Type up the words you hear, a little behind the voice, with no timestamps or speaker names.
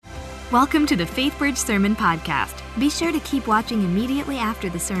Welcome to the FaithBridge Sermon Podcast. Be sure to keep watching immediately after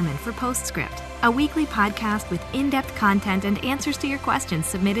the sermon for Postscript, a weekly podcast with in-depth content and answers to your questions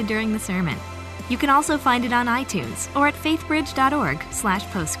submitted during the sermon. You can also find it on iTunes or at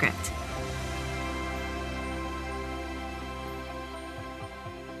faithbridge.org/postscript.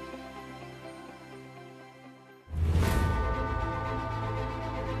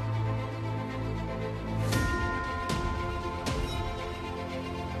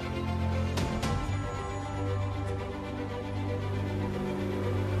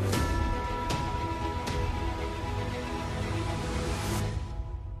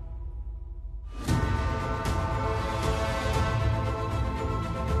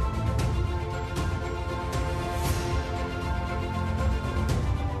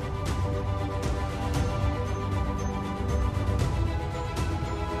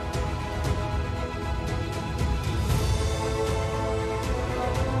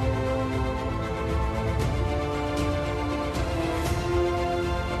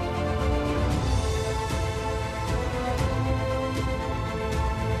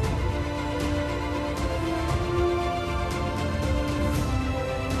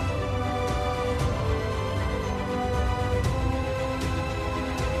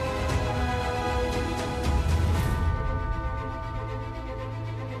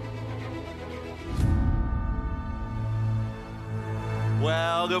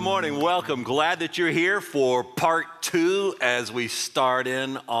 Well, good morning. Welcome. Glad that you're here for part 2 as we start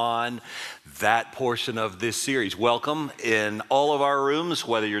in on that portion of this series. Welcome in all of our rooms,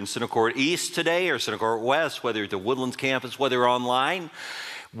 whether you're in Center Court East today or Center Court West, whether you're at the Woodlands campus, whether you're online.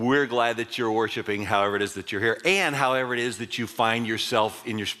 We're glad that you're worshiping however it is that you're here and however it is that you find yourself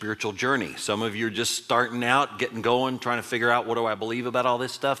in your spiritual journey. Some of you are just starting out, getting going, trying to figure out what do I believe about all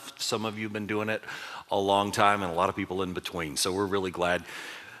this stuff. Some of you have been doing it a long time, and a lot of people in between. So we're really glad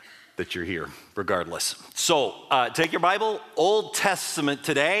that you're here, regardless. So take your Bible, Old Testament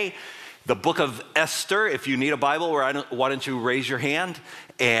today, the book of Esther. If you need a Bible, why don't you raise your hand?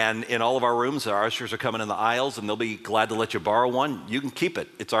 And in all of our rooms, our ushers are coming in the aisles, and they'll be glad to let you borrow one. You can keep it.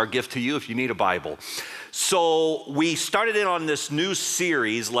 It's our gift to you if you need a Bible. So we started in on this new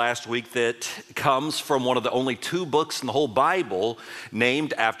series last week that comes from one of the only 2 books in the whole Bible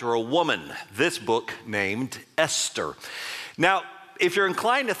named after a woman. This book named Esther. Now, if you're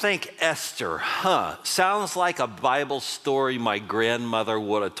inclined to think Esther, sounds like a Bible story my grandmother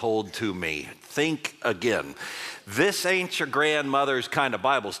would have told to me. Think again. This ain't your grandmother's kind of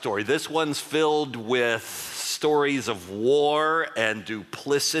Bible story. This one's filled with stories of war and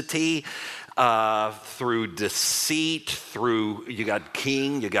duplicity, through deceit, through you got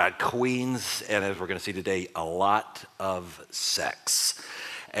king, you got queens, and as we're going to see today, a lot of sex.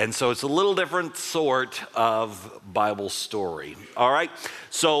 And so it's a little different sort of Bible story. All right,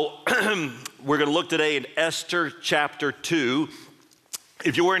 so we're going to look today in Esther chapter 2.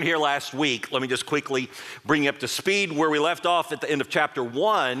 If you weren't here last week, let me just quickly bring you up to speed. Where we left off at the end of chapter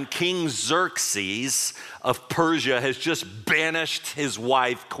 1, King Xerxes of Persia has just banished his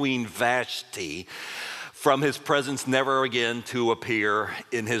wife, Queen Vashti, from his presence, never again to appear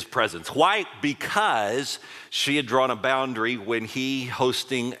in his presence. Why? Because she had drawn a boundary when he,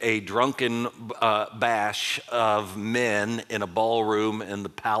 hosting a drunken bash of men in a ballroom in the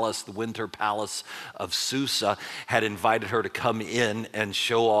palace, the winter palace of Susa, had invited her to come in and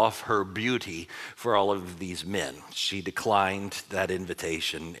show off her beauty for all of these men. She declined that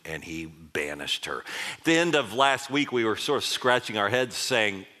invitation and he banished her. At the end of last week, we were sort of scratching our heads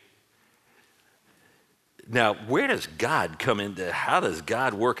saying, now, where does God come into, how does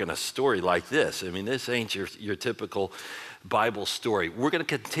God work in a story like this? I mean, this ain't your typical Bible story. We're going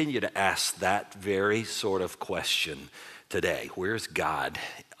to continue to ask that very sort of question today. Where's God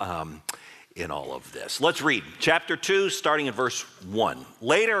in all of this? Let's read chapter 2, starting in verse 1.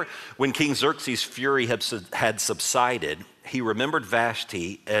 Later, when King Xerxes' fury had subsided, he remembered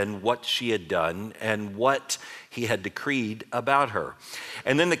Vashti and what she had done and what he had decreed about her.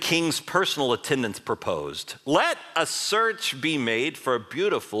 And then the king's personal attendants proposed, let a search be made for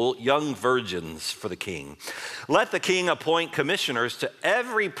beautiful young virgins for the king. Let the king appoint commissioners to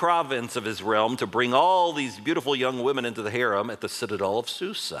every province of his realm to bring all these beautiful young women into the harem at the citadel of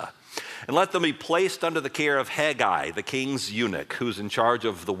Susa. And let them be placed under the care of Haggai, the king's eunuch, who's in charge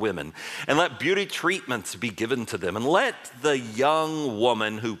of the women. And let beauty treatments be given to them. And let the young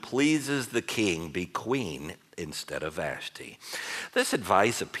woman who pleases the king be queen instead of Vashti. This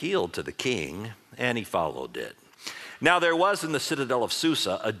advice appealed to the king, and he followed it. Now there was in the citadel of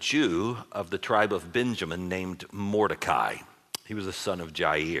Susa a Jew of the tribe of Benjamin named Mordecai. He was the son of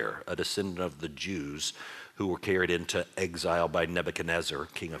Jair, a descendant of the Jews who were carried into exile by Nebuchadnezzar,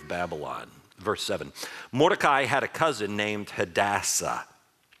 king of Babylon. Verse 7, Mordecai had a cousin named Hadassah,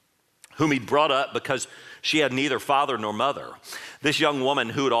 whom he'd brought up because she had neither father nor mother. This young woman,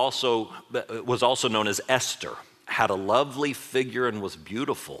 who was also known as Esther, had a lovely figure and was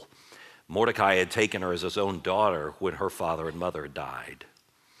beautiful. Mordecai had taken her as his own daughter when her father and mother died.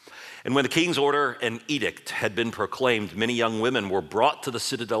 And when the king's order and edict had been proclaimed, many young women were brought to the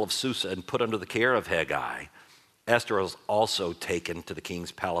citadel of Susa and put under the care of Hegai. Esther was also taken to the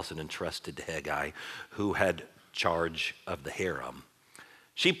king's palace and entrusted to Hegai, who had charge of the harem.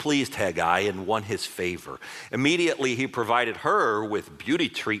 She pleased Hegai and won his favor. Immediately, he provided her with beauty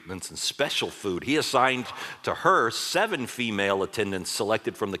treatments and special food. He assigned to her 7 female attendants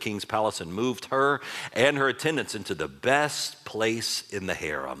selected from the king's palace and moved her and her attendants into the best place in the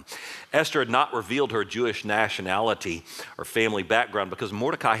harem. Esther had not revealed her Jewish nationality or family background because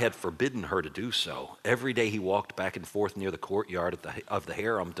Mordecai had forbidden her to do so. Every day he walked back and forth near the courtyard of the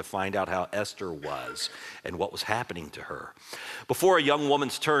harem to find out how Esther was and what was happening to her. Before a young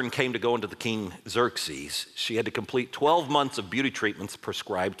woman's turn came to go into the king Xerxes, she had to complete 12 months of beauty treatments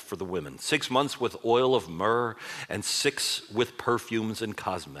prescribed for the women, 6 months with oil of myrrh and 6 with perfumes and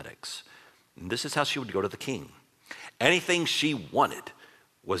cosmetics. And this is how she would go to the king. Anything she wanted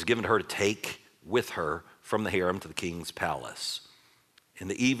was given to her to take with her from the harem to the king's palace. In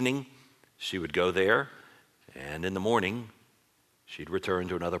the evening, she would go there, and in the morning, she'd return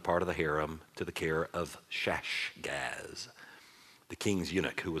to another part of the harem to the care of Shashgaz, the king's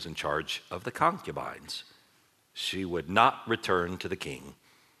eunuch who was in charge of the concubines. She would not return to the king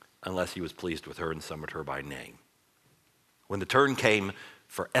unless he was pleased with her and summoned her by name. When the turn came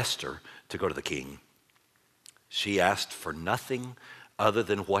for Esther to go to the king, she asked for nothing other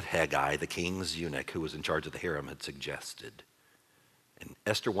than what Hegai, the king's eunuch who was in charge of the harem, had suggested. And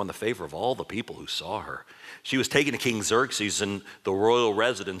Esther won the favor of all the people who saw her. She was taken to King Xerxes in the royal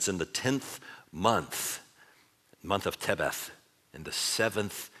residence in the 10th month of Tebeth, in the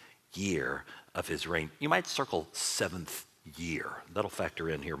 7th year of his reign. You might circle 7th year. That'll factor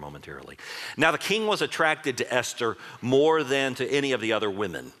in here momentarily. Now the king was attracted to Esther more than to any of the other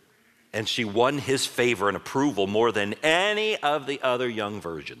women, and she won his favor and approval more than any of the other young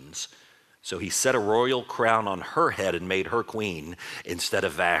virgins. So he set a royal crown on her head and made her queen instead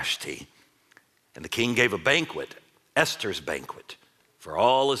of Vashti. And the king gave a banquet, Esther's banquet, for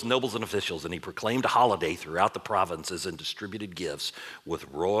all his nobles and officials, and he proclaimed a holiday throughout the provinces and distributed gifts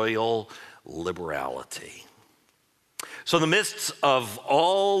with royal liberality. So in the midst of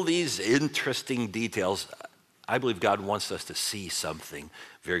all these interesting details, I believe God wants us to see something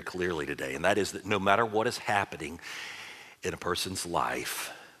very clearly today, and that is that no matter what is happening in a person's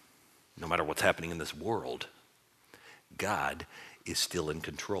life, no matter what's happening in this world, God is still in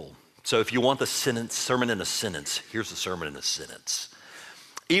control. So if you want the sermon in a sentence, here's the sermon in a sentence.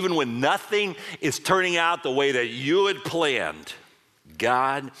 Even when nothing is turning out the way that you had planned,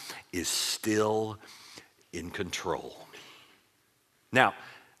 God is still in control. Now,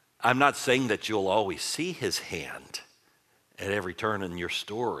 I'm not saying that you'll always see his hand at every turn in your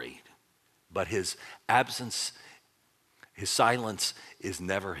story, but his absence, his silence is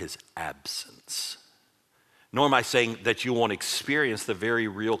never his absence. Nor am I saying that you won't experience the very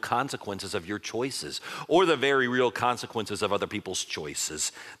real consequences of your choices or the very real consequences of other people's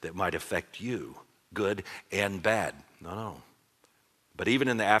choices that might affect you, good and bad. No. But even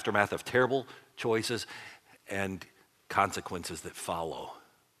in the aftermath of terrible choices and consequences that follow,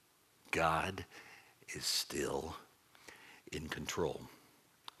 God is still in control.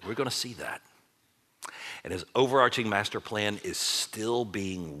 We're going to see that. And his overarching master plan is still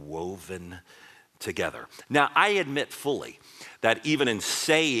being woven together. Now, I admit fully that even in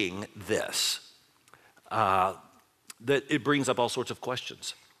saying this, that it brings up all sorts of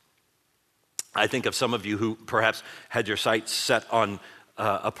questions. I think of some of you who perhaps had your sights set on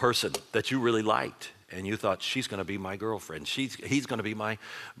a person that you really liked, and you thought, she's going to be my girlfriend, he's going to be my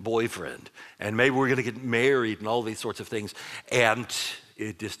boyfriend, and maybe we're going to get married and all these sorts of things, and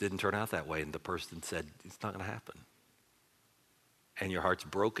it just didn't turn out that way, and the person said, it's not going to happen. And your heart's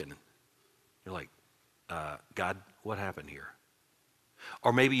broken. You're like, God, what happened here?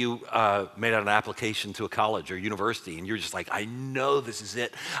 Or maybe you made out an application to a college or university, and you're just like, I know this is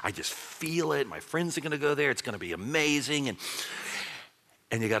it. I just feel it. My friends are going to go there. It's going to be amazing.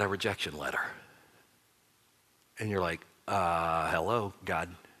 And you got a rejection letter. And you're like, hello, God,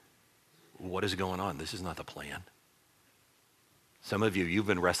 what is going on? This is not the plan. Some of you, you've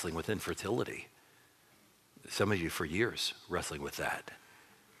been wrestling with infertility. Some of you for years wrestling with that.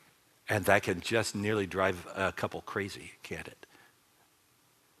 And that can just nearly drive a couple crazy, can't it?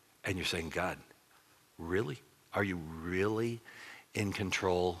 And you're saying, God, really? Are you really in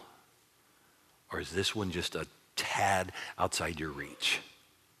control? Or is this one just a tad outside your reach?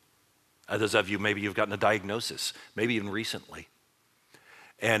 Others of you, maybe you've gotten a diagnosis, maybe even recently.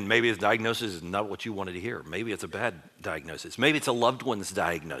 And maybe the diagnosis is not what you wanted to hear. Maybe it's a bad diagnosis. Maybe it's a loved one's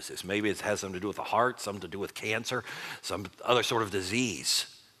diagnosis. Maybe it has something to do with the heart, something to do with cancer, some other sort of disease.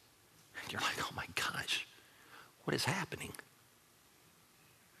 And you're like, oh my gosh, what is happening?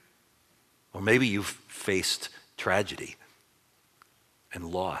 Or maybe you've faced tragedy and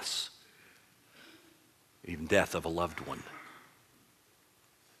loss, even death of a loved one.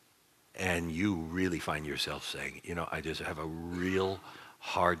 And you really find yourself saying, I just have a real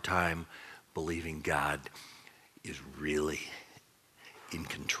hard time believing God is really in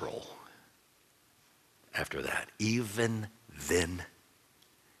control. After that, even then,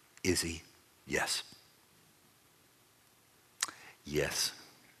 is he? Yes. Yes,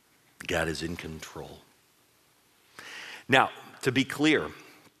 God is in control. Now, to be clear,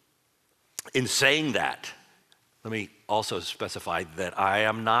 in saying that, let me also specify that I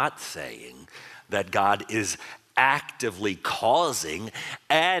am not saying that God is actively causing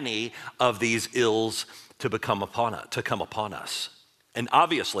any of these ills to come upon us. And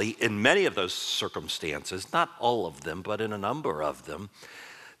obviously, in many of those circumstances, not all of them, but in a number of them,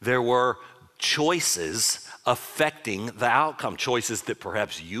 there were choices affecting the outcome, choices that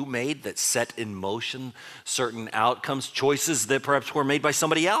perhaps you made that set in motion certain outcomes, choices that perhaps were made by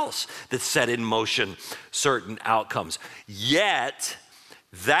somebody else that set in motion certain outcomes. Yet,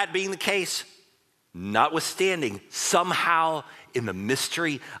 that being the case, notwithstanding, somehow in the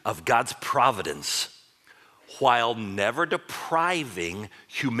mystery of God's providence, while never depriving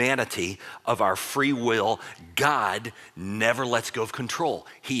humanity of our free will, God never lets go of control.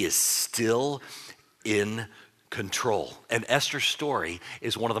 He is still in control. And Esther's story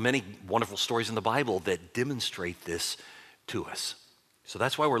is one of the many wonderful stories in the Bible that demonstrate this to us. So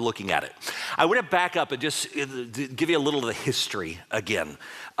that's why we're looking at it. I want to back up and just give you a little of the history again.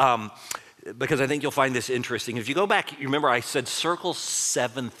 Because I think you'll find this interesting. If you go back, you remember I said circle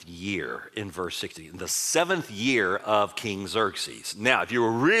 7th year in verse 16, the 7th year of King Xerxes. Now, if you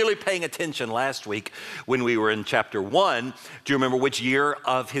were really paying attention last week when we were in chapter 1, do you remember which year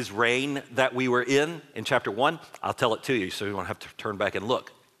of his reign that we were in chapter 1? I'll tell it to you so you don't have to turn back and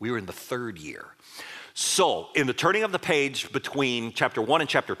look. We were in the 3rd year. So, in the turning of the page between chapter 1 and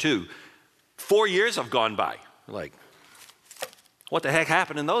chapter 2, 4 years have gone by. Like, what the heck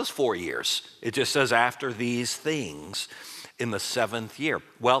happened in those 4 years? It just says after these things in the 7th year.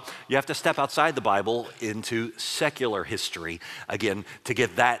 Well, you have to step outside the Bible into secular history again to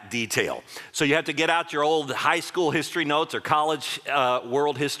get that detail. So you have to get out your old high school history notes or college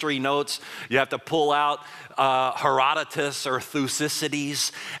world history notes. You have to pull out Herodotus or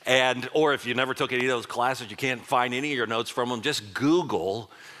Thucydides, or if you never took any of those classes, you can't find any of your notes from them, just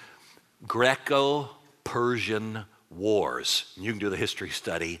Google Greco-Persian Wars. You can do the history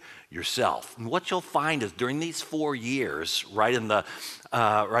study yourself. And what you'll find is during these 4 years, right around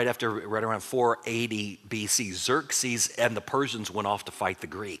 480 BC, Xerxes and the Persians went off to fight the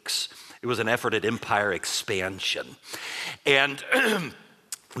Greeks. It was an effort at empire expansion. And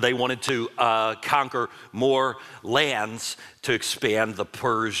they wanted to conquer more lands to expand the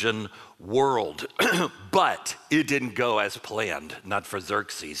Persian world. But it didn't go as planned, not for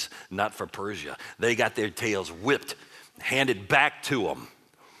Xerxes, not for Persia. They got their tails whipped, handed back to them.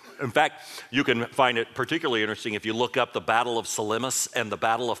 In fact, you can find it particularly interesting if you look up the Battle of Salamis and the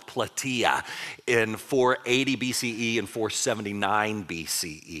Battle of Plataea in 480 BCE and 479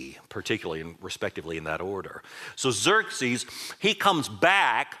 BCE, particularly and respectively in that order. So Xerxes, he comes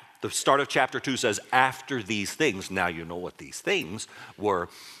back. The start of chapter 2 says, after these things, now you know what these things were.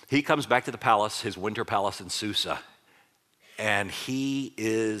 He comes back to the palace, his winter palace in Susa, and he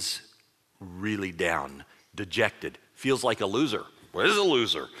is really down, dejected, feels like a loser. What is a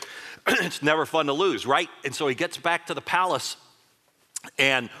loser? It's never fun to lose, right? And so he gets back to the palace,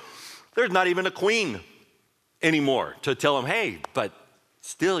 and there's not even a queen anymore to tell him, hey, but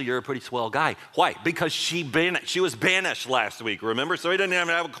still, you're a pretty swell guy. Why? Because she was banished last week, remember? So he didn't even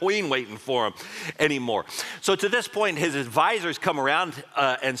have a queen waiting for him anymore. So to this point, his advisors come around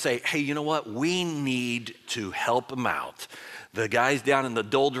and say, hey, you know what? We need to help him out. The guy's down in the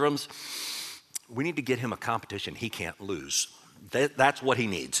doldrums. We need to get him a competition he can't lose. That's what he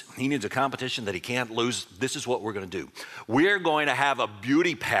needs. He needs a competition that he can't lose. This is what we're going to do. We're going to have a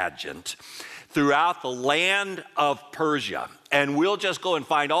beauty pageant throughout the land of Persia. And we'll just go and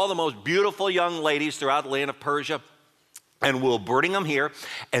find all the most beautiful young ladies throughout the land of Persia, and we'll bring them here,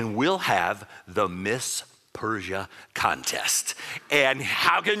 and we'll have the Miss Persia contest. And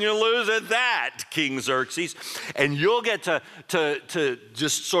how can you lose at that, King Xerxes? And you'll get to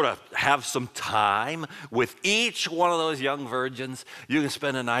just sort of have some time with each one of those young virgins. You can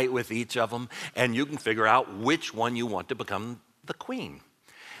spend a night with each of them, and you can figure out which one you want to become the queen.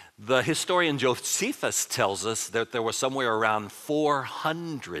 The historian Josephus tells us that there was somewhere around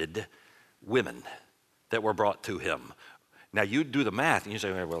 400 women that were brought to him. Now, you do the math, and you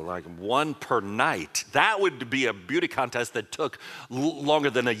say, well, like one per night. That would be a beauty contest that took longer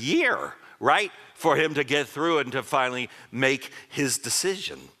than a year, right, for him to get through and to finally make his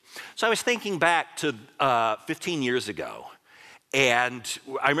decision. So I was thinking back to 15 years ago, and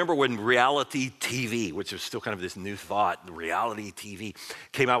I remember when reality TV, which is still kind of this new thought, reality TV,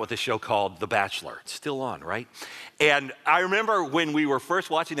 came out with a show called The Bachelor. It's still on, right? And I remember when we were first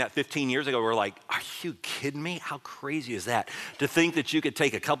watching that 15 years ago, we were like, are you kidding me? How crazy is that? To think that you could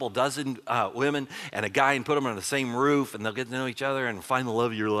take a couple dozen women and a guy and put them on the same roof, and they'll get to know each other and find the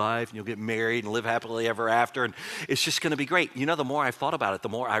love of your life, and you'll get married and live happily ever after, and it's just going to be great. You know, the more I've thought about it, the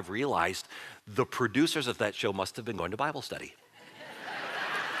more I've realized the producers of that show must have been going to Bible study.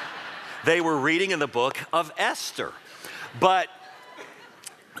 They were reading in the book of Esther.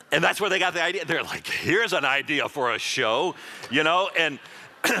 And that's where they got the idea. They're like, here's an idea for a show, you know? And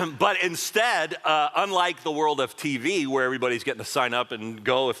but instead, unlike the world of TV, where everybody's getting to sign up and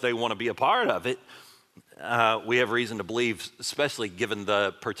go if they want to be a part of it, we have reason to believe, especially given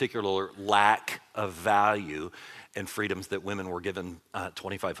the particular lack of value and freedoms that women were given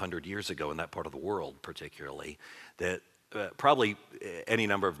 2,500 years ago in that part of the world, particularly, that probably any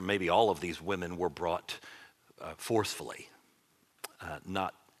number of, maybe all of these women were brought forcefully,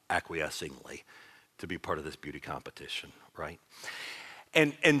 not acquiescingly, to be part of this beauty competition, right?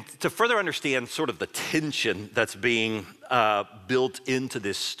 And to further understand sort of the tension that's being built into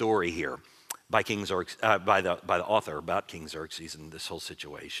this story here by King Xerxes, by the author about King Xerxes and this whole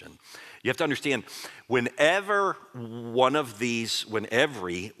situation, you have to understand every one of these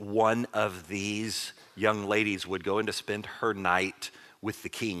young ladies would go in to spend her night with the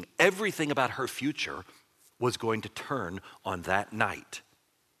king, everything about her future was going to turn on that night.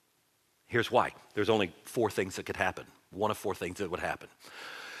 Here's why. There's only 4 things that could happen. One of 4 things that would happen.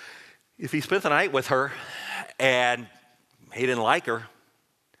 If he spent the night with her and he didn't like her,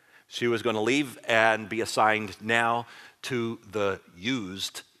 she was going to leave and be assigned now to the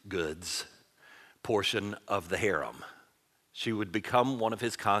used goods portion of the harem. She would become one of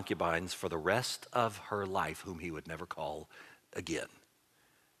his concubines for the rest of her life, whom he would never call again.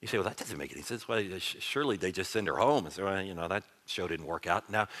 You say, well, that doesn't make any sense. Well, surely they just send her home and say, well, you know, that show didn't work out.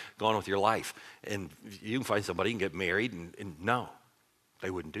 Now go on with your life. And you can find somebody and get married. And no, they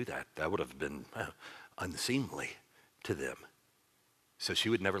wouldn't do that. That would have been unseemly to them. So she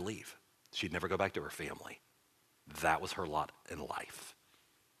would never leave. She'd never go back to her family. That was her lot in life.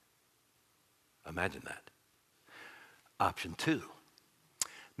 Imagine that. Option 2,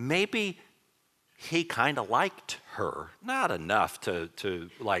 maybe he kind of liked her, not enough to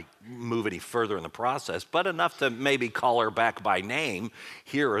like move any further in the process, but enough to maybe call her back by name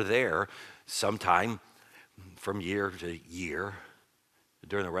here or there sometime from year to year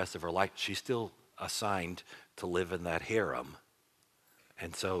during the rest of her life. She's still assigned to live in that harem.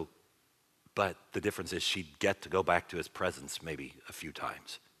 And so, but the difference is she'd get to go back to his presence maybe a few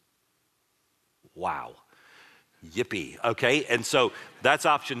times. Wow. Yippee, okay? And so that's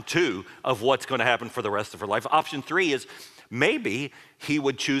option 2 of what's going to happen for the rest of her life. Option 3 is maybe he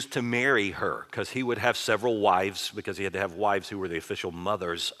would choose to marry her because he would have several wives because he had to have wives who were the official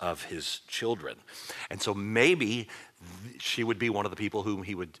mothers of his children. And so maybe she would be one of the people whom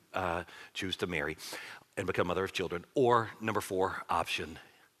he would choose to marry and become mother of children. Or number 4 option,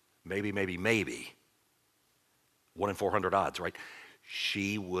 maybe, 1 in 400 odds, right?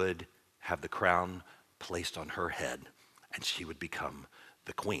 She would have the crown placed on her head, and she would become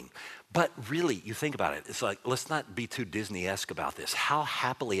the queen. But really, you think about it, it's like, let's not be too Disney-esque about this. How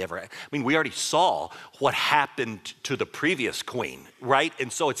happily ever, I mean, we already saw what happened to the previous queen, right?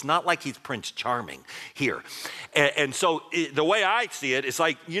 And so it's not like he's Prince Charming here. And so the way I see it, it's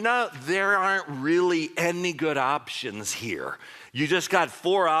like, you know, there aren't really any good options here. You just got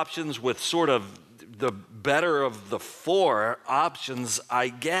 4 options with sort of the better of the 4 options, I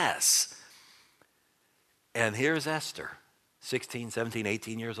guess. And here's Esther, 16, 17,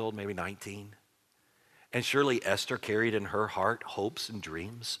 18 years old, maybe 19. And surely Esther carried in her heart hopes and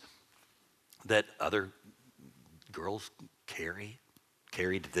dreams that other girls carried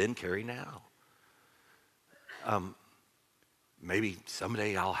then, carry now. Maybe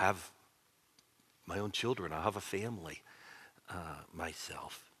someday I'll have my own children. I'll have a family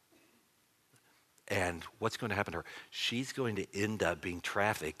myself. And what's going to happen to her? She's going to end up being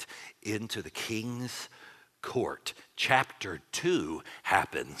trafficked into the king's court. Chapter 2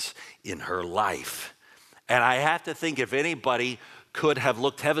 happens in her life. And I have to think if anybody could have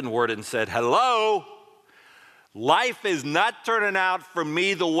looked heavenward and said, hello, life is not turning out for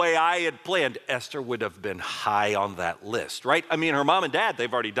me the way I had planned, Esther would have been high on that list, right? I mean, her mom and dad,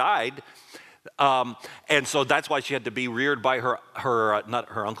 they've already died. And so that's why she had to be reared by not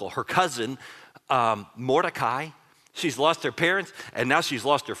her uncle, her cousin, Mordecai. She's lost her parents, and now she's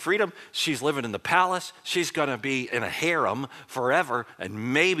lost her freedom. She's living in the palace. She's going to be in a harem forever,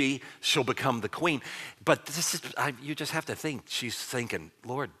 and maybe she'll become the queen. But you just have to think, she's thinking,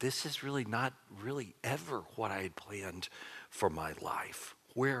 Lord, this is really not really ever what I had planned for my life.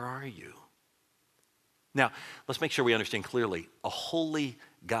 Where are you? Now, let's make sure we understand clearly, a holy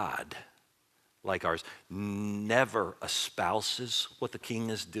God like ours never espouses what the king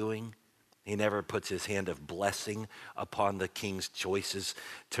is doing. He never puts his hand of blessing upon the king's choices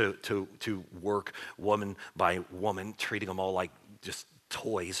to work woman by woman, treating them all like just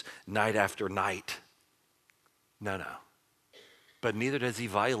toys night after night. No. But neither does he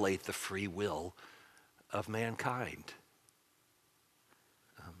violate the free will of mankind.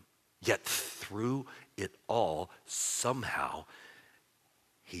 Yet through it all, somehow,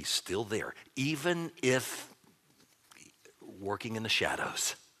 he's still there, even if working in the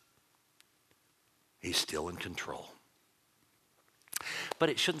shadows. He's still in control. But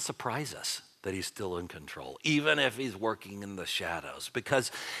it shouldn't surprise us that he's still in control, even if he's working in the shadows. Because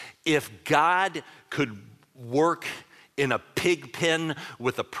if God could work in a pig pen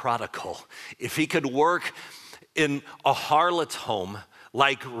with a prodigal, if he could work in a harlot's home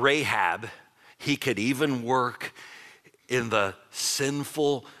like Rahab, he could even work in the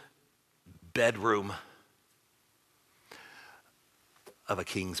sinful bedroom of a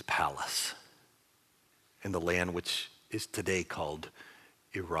king's palace in the land which is today called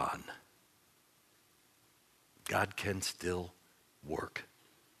Iran. God can still work.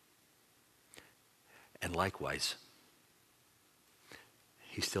 And likewise,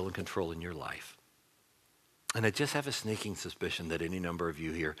 he's still in control in your life. And I just have a sneaking suspicion that any number of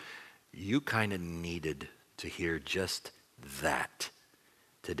you here, you kind of needed to hear just that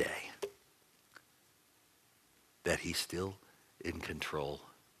today. That he's still in control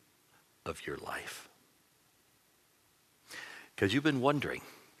of your life. Because you've been wondering,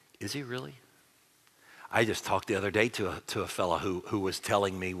 is he really? I just talked the other day to a fellow who was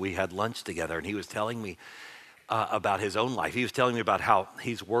telling me, we had lunch together, and he was telling me about his own life. He was telling me about how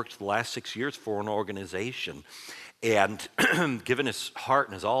he's worked the last 6 years for an organization and given his heart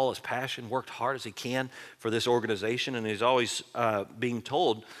and his passion, worked hard as he can for this organization, and he's always being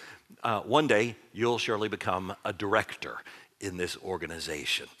told, one day you'll surely become a director in this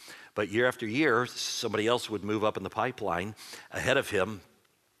organization. But year after year, somebody else would move up in the pipeline ahead of him,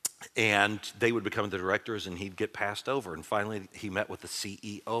 and they would become the directors, and he'd get passed over. And finally, he met with the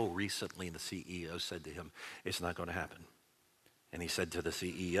CEO recently, and the CEO said to him, it's not going to happen. And he said to the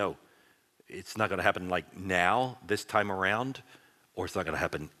CEO, it's not going to happen like now, this time around, or it's not going to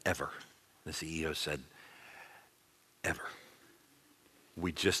happen ever. The CEO said, ever.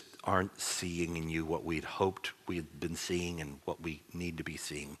 We just aren't seeing in you what we'd hoped we'd been seeing and what we need to be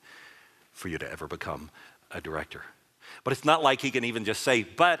seeing for you to ever become a director. But it's not like he can even just say,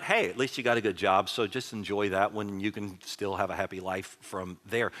 but hey, at least you got a good job, so just enjoy that when you can still have a happy life from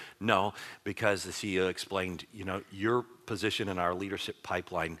there. No, because the CEO explained, your position in our leadership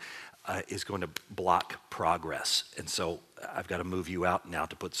pipeline is going to block progress. And so I've got to move you out now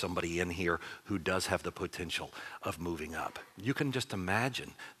to put somebody in here who does have the potential of moving up. You can just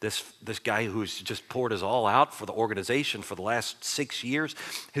imagine this guy who's just poured his all out for the organization for the last 6 years,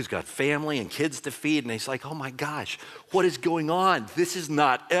 who's got family and kids to feed, and he's like, oh my gosh, what is going on? This is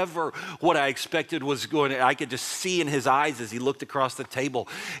not ever what I expected was going to. I could just see in his eyes as he looked across the table,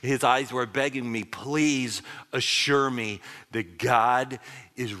 his eyes were begging me, please assure me that God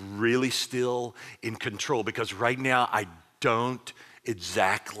is really still in control, because right now I don't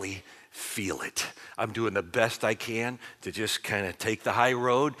exactly feel it. I'm doing the best I can to just kind of take the high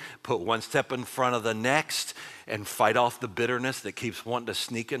road, put one step in front of the next, and fight off the bitterness that keeps wanting to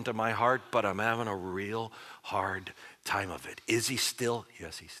sneak into my heart, but I'm having a real hard time of it. Is he still?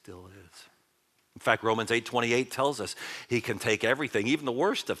 Yes, he still is. In fact, Romans 8:28 tells us he can take everything, even the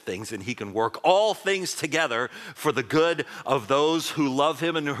worst of things, and he can work all things together for the good of those who love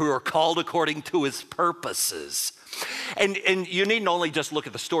him and who are called according to his purposes. And you needn't only just look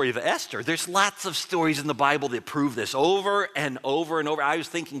at the story of Esther. There's lots of stories in the Bible that prove this over and over and over. I was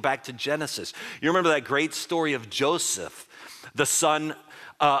thinking back to Genesis. You remember that great story of Joseph, the son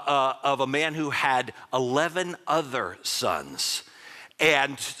of a man who had 11 other sons.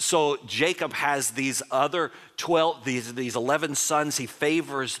 And so Jacob has these other 12, these 11 sons. He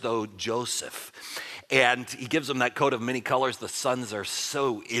favors, though, Joseph. And he gives them that coat of many colors. The sons are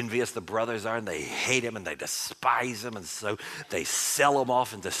so envious, the brothers are, and they hate him and they despise him. And so they sell him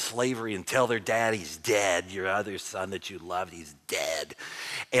off into slavery and tell their dad he's dead. Your other son that you loved, he's dead.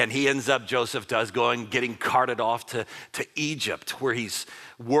 And he ends up, Joseph does, getting carted off to Egypt, where he's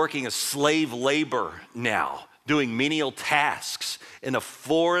working as slave labor now, doing menial tasks in a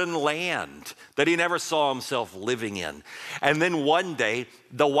foreign land that he never saw himself living in. And then one day,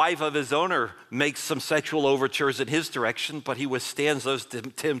 the wife of his owner makes some sexual overtures in his direction, but he withstands those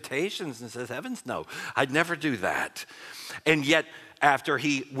temptations and says, heavens no, I'd never do that. And yet, after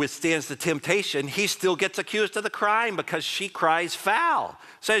he withstands the temptation, he still gets accused of the crime because she cries foul,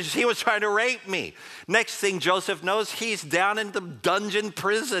 says he was trying to rape me. Next thing Joseph knows, he's down in the dungeon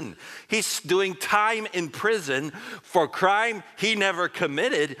prison. He's doing time in prison for crime he never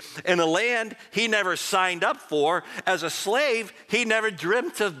committed in a land he never signed up for, as a slave he never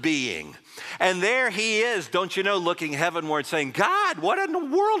dreamt of being. And there he is, don't you know, looking heavenward saying, God, what in the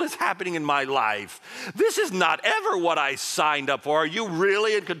world is happening in my life? This is not ever what I signed up for. Are you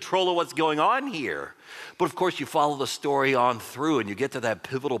really in control of what's going on here? But of course, you follow the story on through and you get to that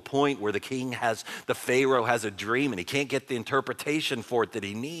pivotal point where the Pharaoh has a dream and he can't get the interpretation for it that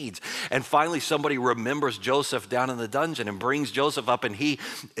he needs. And finally, somebody remembers Joseph down in the dungeon and brings Joseph up, and he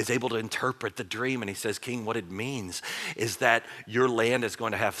is able to interpret the dream. And he says, King, what it means is that your land is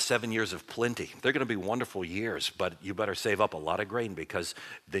going to have 7 years of plenty. They're going to be wonderful years, but you better save up a lot of grain, because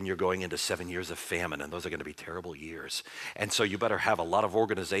then you're going into 7 years of famine, and those are going to be terrible years. And so you better have a lot of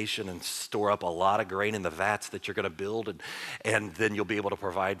organization and store up a lot of grain in the vats that you're going to build, and then you'll be able to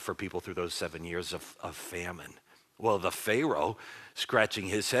provide for people through those 7 years of famine. Well, the Pharaoh, scratching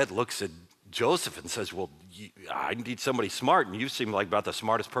his head, looks at Joseph and says, well, I need somebody smart, and you seem like about the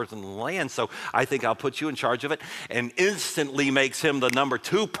smartest person in the land, so I think I'll put you in charge of it, and instantly makes him the number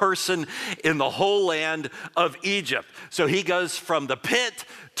 2 person in the whole land of Egypt. So he goes from the pit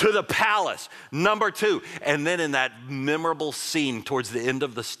to the palace, number 2. And then in that memorable scene towards the end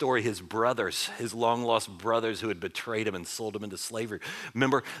of the story, his brothers, his long-lost brothers who had betrayed him and sold him into slavery,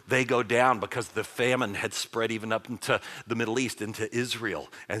 remember, they go down because the famine had spread even up into the Middle East, into Israel.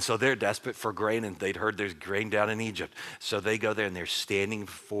 And so they're desperate for grain, and they'd heard there's grain down in Egypt. So they go there and they're standing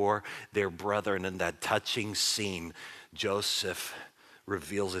before their brother, and in that touching scene, Joseph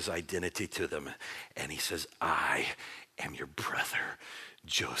reveals his identity to them. And he says, I am your brother,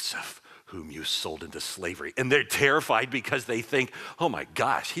 Joseph, whom you sold into slavery. And they're terrified because they think, oh my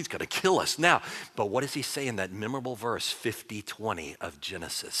gosh, he's going to kill us now. But what does he say in that memorable verse, 50:20 of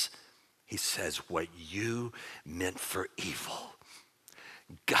Genesis? He says, what you meant for evil,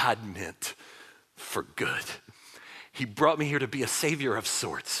 God meant for good. He brought me here to be a savior of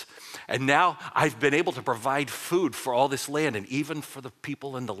sorts. And now I've been able to provide food for all this land, and even for the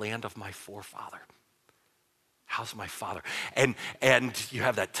people in the land of my forefather. How's my father? And you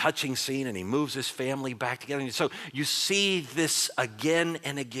have that touching scene, and he moves his family back together. And so you see this again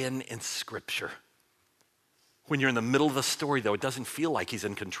and again in Scripture. When you're in the middle of the story, though, it doesn't feel like he's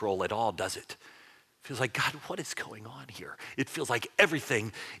in control at all, does it? It feels like, God, what is going on here? It feels like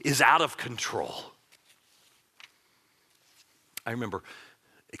everything is out of control. I remember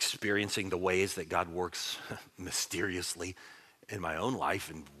experiencing the ways that God works mysteriously in my own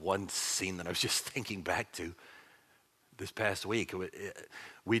life. And one scene that I was just thinking back to this past week,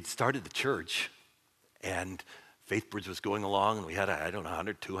 we'd started the church, and Faithbridge was going along, and we had,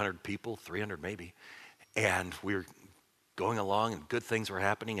 100, 200 people, 300 maybe. And we were going along, and good things were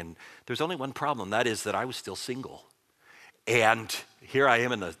happening. And there's only one problem, that is that I was still single. And here I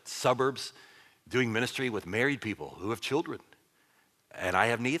am in the suburbs doing ministry with married people who have children. And I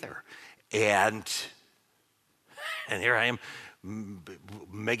have neither. And here I am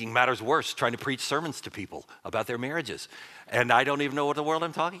making matters worse, trying to preach sermons to people about their marriages. And I don't even know what the world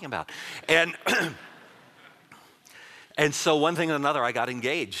I'm talking about. And and so one thing and another, I got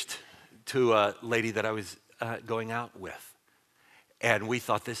engaged to a lady that I was going out with. And we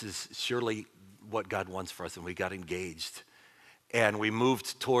thought, this is surely what God wants for us, and we got engaged. And we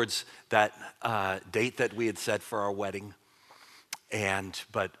moved towards that date that we had set for our wedding.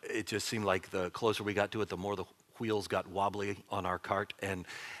 But it just seemed like the closer we got to it, the more the wheels got wobbly on our cart, and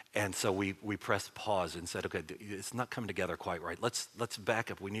so we pressed pause and said, okay, it's not coming together quite right. Let's back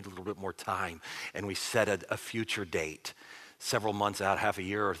up. We need a little bit more time, and we set a future date, several months out, half a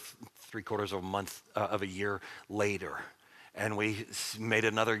year or 3/4 of a month of a year later, and we made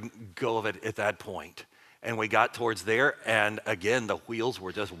another go of it at that point. And we got towards there, and again, the wheels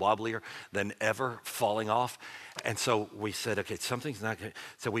were just wobblier than ever, falling off. And so we said, okay, something's not good.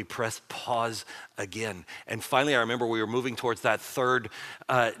 So we pressed pause again. And finally, I remember we were moving towards that third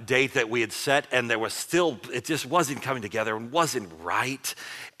date that we had set, and there was still, it just wasn't coming together and wasn't right.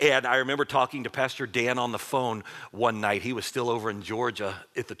 And I remember talking to Pastor Dan on the phone one night. He was still over in Georgia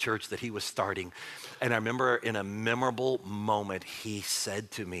at the church that he was starting. And I remember in a memorable moment, he said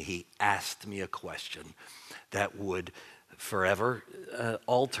to me, he asked me a question that would forever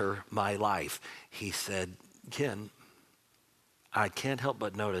alter my life. He said, Ken, I can't help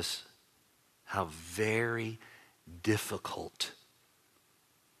but notice how very difficult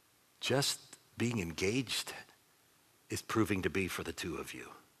just being engaged is proving to be for the two of you.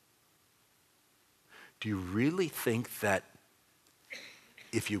 Do you really think that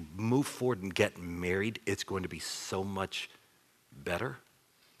if you move forward and get married, it's going to be so much better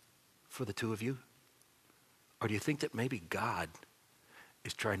for the two of you? Or do you think that maybe God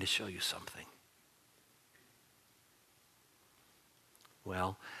is trying to show you something?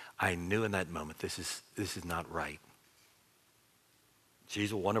 Well, I knew in that moment, this is not right.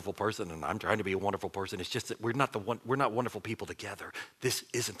 She's a wonderful person, and I'm trying to be a wonderful person. It's just that we're not wonderful people together. This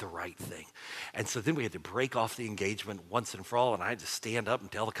isn't the right thing. And so then we had to break off the engagement once and for all, and I had to stand up and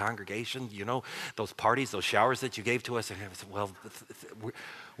tell the congregation, you know, those parties, those showers that you gave to us, and I said, well,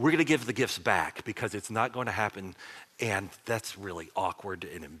 we're going to give the gifts back because it's not going to happen, and that's really awkward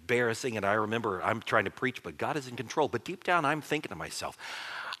and embarrassing. And I remember I'm trying to preach, but God is in control. But deep down, I'm thinking to myself,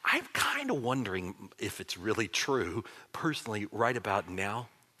 I'm kind of wondering if it's really true, personally, right about now,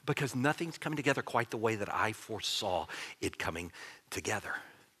 because nothing's coming together quite the way that I foresaw it coming together.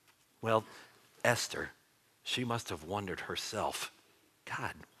 Well, Esther, she must have wondered herself,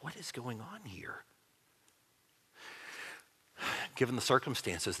 God, what is going on here? Given the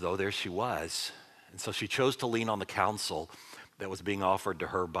circumstances, though, there she was. And so she chose to lean on the counsel that was being offered to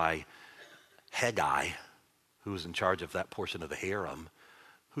her by Haggai, who was in charge of that portion of the harem,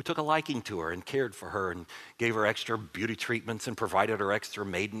 who took a liking to her and cared for her and gave her extra beauty treatments and provided her extra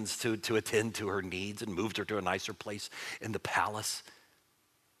maidens to attend to her needs and moved her to a nicer place in the palace.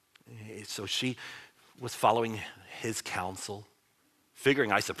 So she was following his counsel,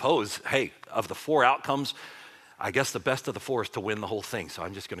 figuring, I suppose, hey, of the four outcomes, I guess the best of the four is to win the whole thing. So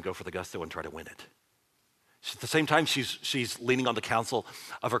I'm just going to go for the gusto and try to win it. At the same time, she's leaning on the counsel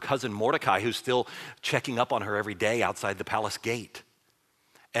of her cousin Mordecai, who's still checking up on her every day outside the palace gate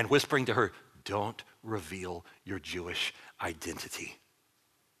and whispering to her, don't reveal your Jewish identity.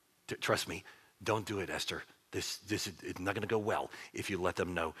 Trust me, don't do it, Esther. This is not going to go well if you let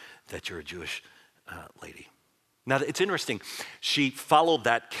them know that you're a Jewish lady. Now, it's interesting. She followed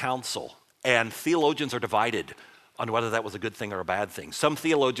that counsel, and theologians are divided on whether that was a good thing or a bad thing. Some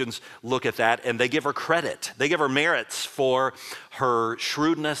theologians look at that and they give her credit. They give her merits for her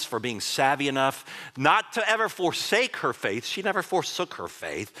shrewdness, for being savvy enough not to ever forsake her faith. She never forsook her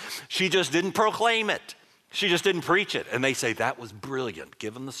faith. She just didn't proclaim it. She just didn't preach it. And they say that was brilliant.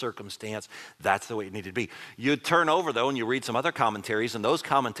 Given the circumstance, that's the way it needed to be. You turn over, though, and you read some other commentaries, and those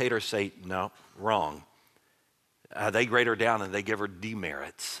commentators say, no, wrong. They grade her down and they give her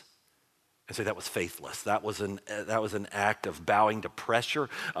demerits. And say that was faithless. That was an act of bowing to pressure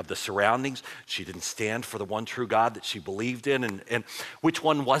of the surroundings. She didn't stand for the one true God that she believed in. And which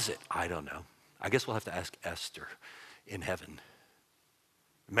one was it? I don't know. I guess we'll have to ask Esther in heaven.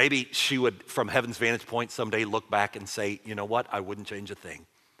 Maybe she would, from heaven's vantage point, someday look back and say, you know what? I wouldn't change a thing.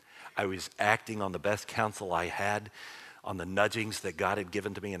 I was acting on the best counsel I had, on the nudgings that God had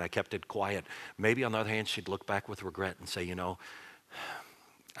given to me, and I kept it quiet. Maybe on the other hand, she'd look back with regret and say, you know,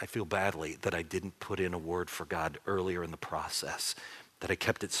 I feel badly that I didn't put in a word for God earlier in the process, that I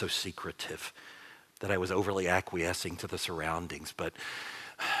kept it so secretive, that I was overly acquiescing to the surroundings. But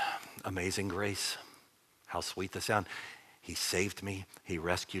amazing grace, how sweet the sound. He saved me, he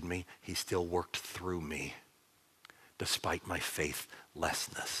rescued me, he still worked through me, despite my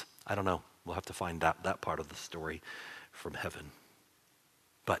faithlessness. I don't know, we'll have to find out that part of the story from heaven.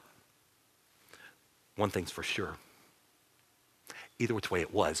 But one thing's for sure. Either which way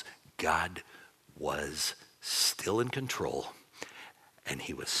it was, God was still in control, and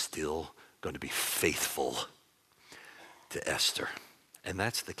he was still going to be faithful to Esther. And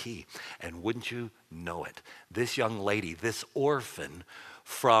that's the key. And wouldn't you know it? This young lady, this orphan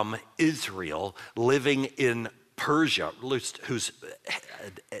from Israel living in Persia, whose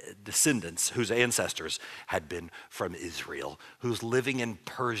descendants, whose ancestors had been from Israel, who's living in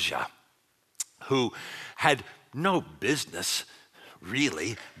Persia, who had no business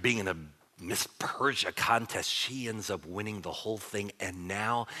really being in a Miss Persia contest. She ends up winning the whole thing and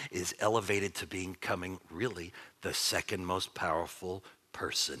now is elevated to becoming really the second most powerful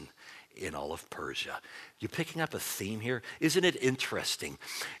person in all of Persia. You picking up a theme here? Isn't it interesting?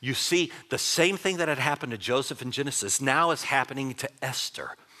 You see, the same thing that had happened to Joseph in Genesis now is happening to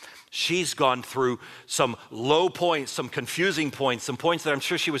Esther. She's gone through some low points, some confusing points, some points that I'm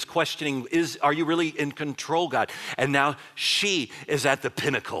sure she was questioning, are you really in control, God? And now she is at the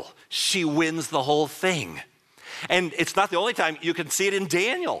pinnacle. She wins the whole thing. And it's not the only time. You can see it in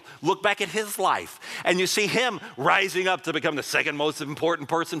Daniel. Look back at his life, and you see him rising up to become the second most important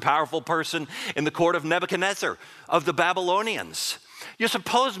person, powerful person in the court of Nebuchadnezzar, of the Babylonians. You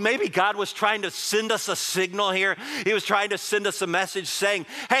suppose maybe God was trying to send us a signal here? He was trying to send us a message saying,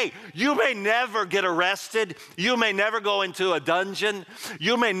 hey, you may never get arrested. You may never go into a dungeon.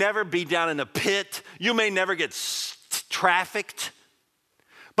 You may never be down in a pit. You may never get trafficked.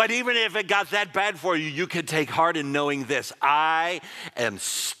 But even if it got that bad for you, you can take heart in knowing this. I am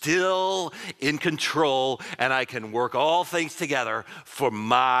still in control and I can work all things together for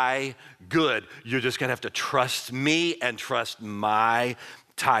my good. You're just gonna have to trust me and trust my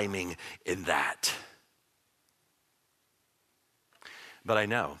timing in that. But I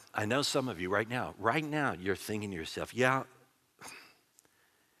know some of you right now, you're thinking to yourself, yeah,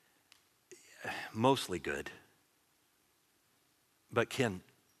 mostly good. But Ken,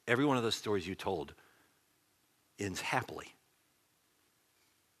 every one of those stories you told ends happily.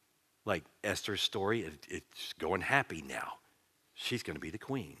 Like Esther's story, it's going happy now. She's going to be the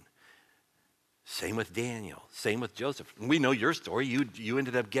queen. Same with Daniel. Same with Joseph. We know your story. You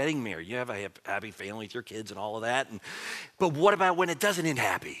ended up getting married. You have a happy family with your kids and all of that. But what about when it doesn't end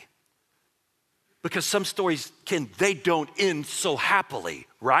happy? Because some stories, they don't end so happily,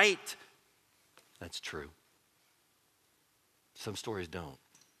 right? That's true. Some stories don't.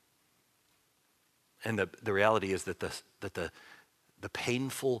 And the reality is that the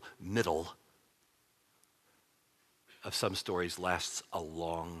painful middle of some stories lasts a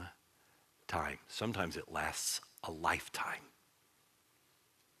long time. Sometimes it lasts a lifetime.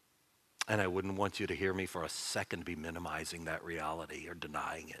 And I wouldn't want you to hear me for a second be minimizing that reality or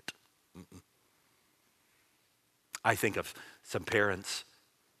denying it. I think of some parents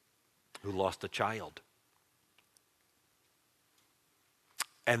who lost a child.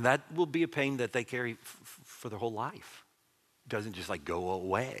 And that will be a pain that they carry for their whole life. It doesn't just like go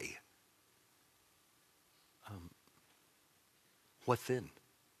away. What then?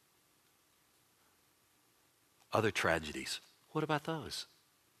 Other tragedies. What about those?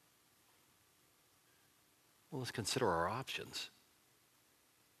 Well, let's consider our options.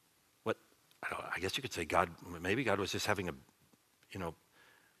 I guess you could say maybe God was just having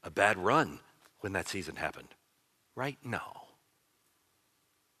a bad run when that season happened. Right? No.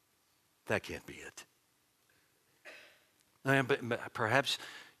 That can't be it. But perhaps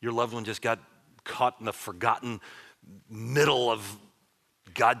your loved one just got caught in the forgotten middle of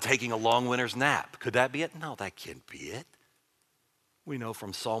God taking a long winter's nap. Could that be it? No, that can't be it. We know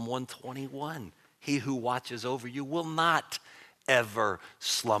from Psalm 121, he who watches over you will not ever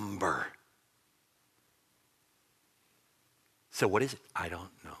slumber. So what is it? I don't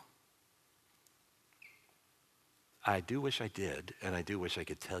know. I do wish I did, and I do wish I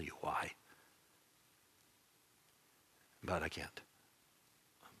could tell you why. But I can't.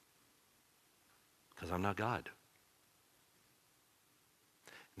 Because I'm not God.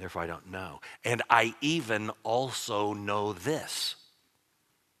 And therefore, I don't know. And I even also know this.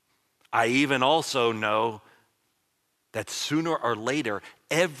 I even also know that sooner or later,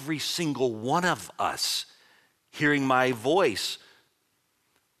 every single one of us hearing my voice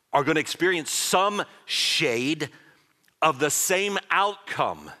are going to experience some shade of the same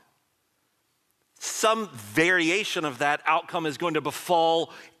outcome. Some variation of that outcome is going to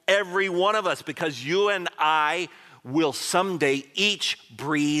befall every one of us because you and I will someday each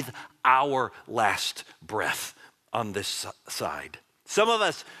breathe our last breath on this side. Some of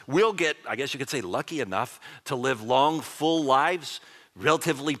us will get, I guess you could say, lucky enough to live long, full lives,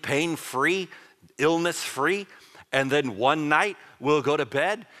 relatively pain-free, illness-free, and then one night we'll go to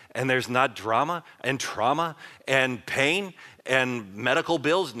bed and there's not drama and trauma and pain and medical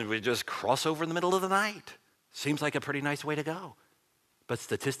bills, and we just cross over in the middle of the night. Seems like a pretty nice way to go. But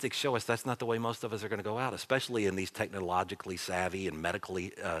statistics show us that's not the way most of us are going to go out, especially in these technologically savvy and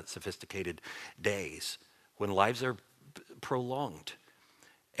medically sophisticated days when lives are prolonged.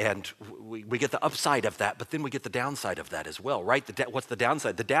 And we get the upside of that, but then we get the downside of that as well, right? What's the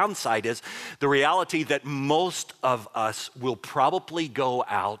downside? The downside is the reality that most of us will probably go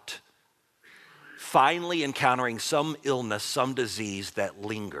out finally encountering some illness, some disease that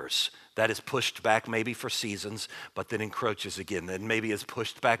lingers, that is pushed back maybe for seasons, but then encroaches again. Then maybe is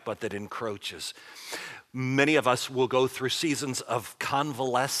pushed back, but then encroaches. Many of us will go through seasons of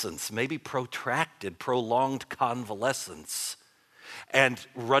convalescence, maybe protracted, prolonged convalescence, and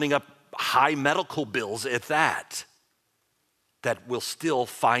running up high medical bills at that will still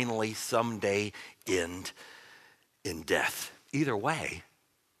finally someday end in death. Either way,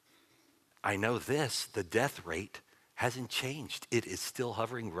 I know this, the death rate hasn't changed. It is still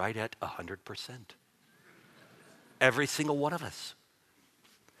hovering right at 100%. Every single one of us.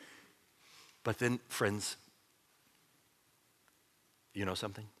 But then, friends, you know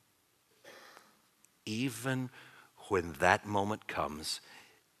something? Even when that moment comes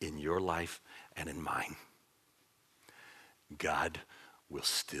in your life and in mine, God will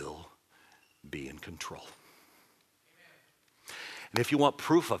still be in control. And if you want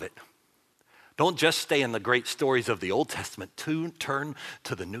proof of it, don't just stay in the great stories of the Old Testament. Turn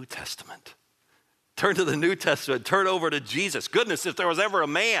to the New Testament. Turn to the New Testament. Turn over to Jesus. Goodness, if there was ever a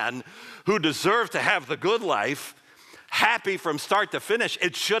man who deserved to have the good life, happy from start to finish,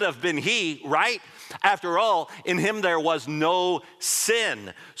 it should have been he, right? After all, in him there was no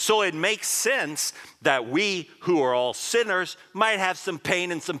sin. So it makes sense that we who are all sinners might have some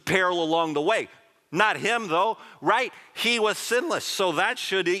pain and some peril along the way. Not him though, right? He was sinless. So that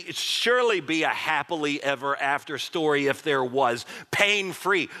should surely be a happily ever after story if there was.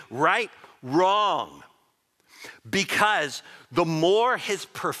 Pain-free, right? Wrong. Because the more his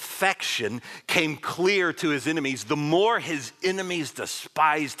perfection came clear to his enemies, the more his enemies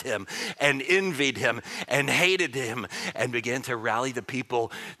despised him and envied him and hated him and began to rally the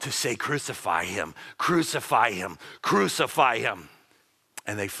people to say, crucify him, crucify him, crucify him.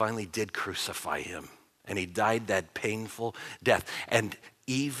 And they finally did crucify him. And he died that painful death. And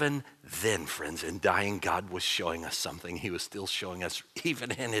even then, friends, in dying, God was showing us something. He was still showing us, even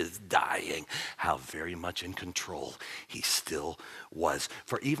in his dying, how very much in control he still was.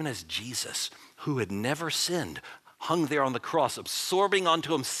 For even as Jesus, who had never sinned, hung there on the cross, absorbing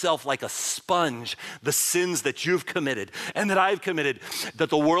onto himself like a sponge the sins that you've committed and that I've committed, that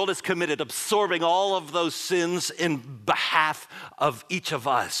the world has committed, absorbing all of those sins in behalf of each of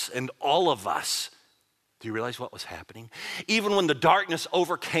us and all of us. Do you realize what was happening? Even when the darkness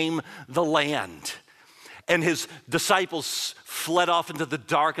overcame the land and his disciples fled off into the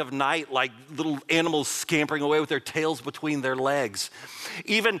dark of night like little animals scampering away with their tails between their legs.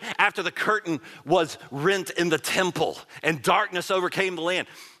 Even after the curtain was rent in the temple and darkness overcame the land.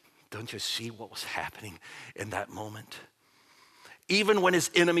 Don't you see what was happening in that moment? Even when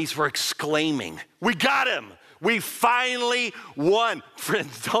his enemies were exclaiming, "We got him! We finally won."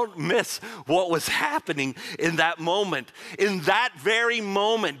 Friends, don't miss what was happening in that moment. In that very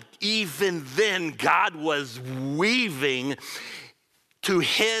moment, even then, God was weaving to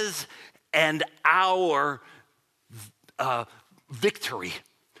his and our victory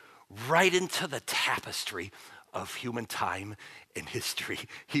right into the tapestry of human time and history.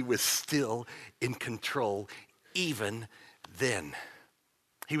 He was still in control even then.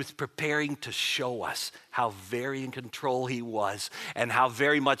 He was preparing to show us how very in control he was and how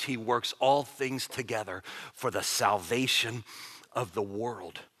very much he works all things together for the salvation of the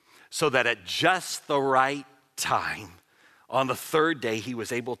world. So that at just the right time, on the third day, he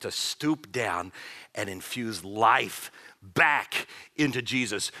was able to stoop down and infuse life back into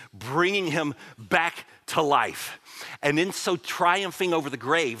Jesus, bringing him back to life. And in so triumphing over the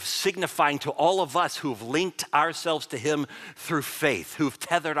grave, signifying to all of us who've linked ourselves to him through faith, who've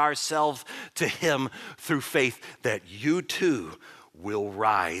tethered ourselves to him through faith, that you too will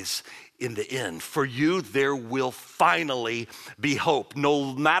rise in the end. For you, there will finally be hope.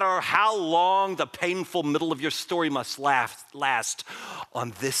 No matter how long the painful middle of your story must last,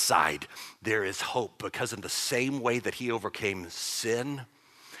 on this side, there is hope, because in the same way that he overcame sin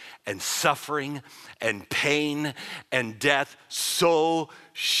and suffering and pain and death, so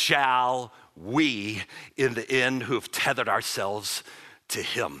shall we in the end who have tethered ourselves to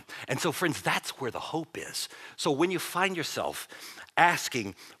him. And so, friends, that's where the hope is. So when you find yourself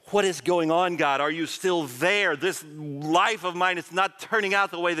asking, what is going on, God? Are you still there? This life of mine is not turning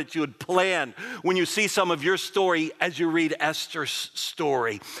out the way that you had planned. When you see some of your story as you read Esther's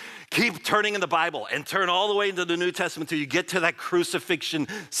story, keep turning in the Bible and turn all the way into the New Testament till you get to that crucifixion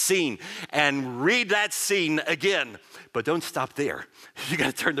scene and read that scene again. But don't stop there. You got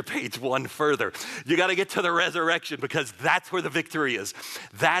to turn to page one further. You got to get to the resurrection, because that's where the victory is.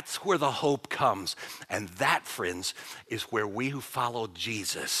 That's where the hope comes. And that, friends, is where we who follow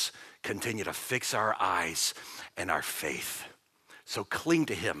Jesus continue to fix our eyes and our faith. So cling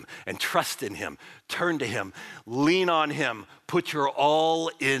to him and trust in him. Turn to him. Lean on him. Put your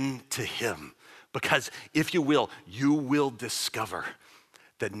all into him. Because if you will discover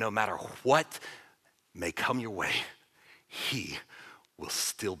that no matter what may come your way, he will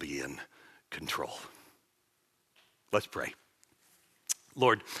still be in control. Let's pray.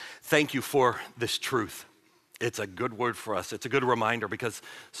 Lord, thank you for this truth. It's a good word for us. It's a good reminder because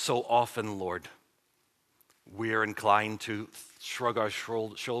so often, Lord, we are inclined to shrug our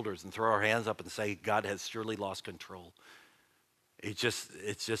shoulders and throw our hands up and say, God has surely lost control. It's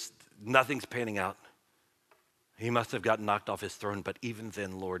just, nothing's panning out. He must have gotten knocked off his throne. But even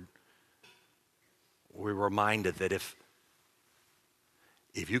then, Lord, we're reminded that if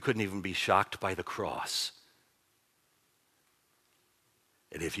you couldn't even be shocked by the cross,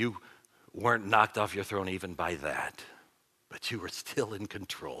 and if you weren't knocked off your throne even by that, but you were still in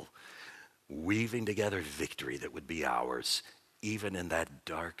control, weaving together victory that would be ours, even in that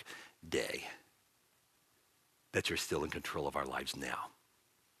dark day, that you're still in control of our lives now.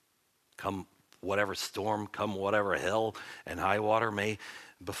 Come whatever storm, come whatever hell and high water may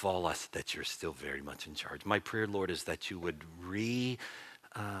befall us, that you're still very much in charge. My prayer, Lord, is that you would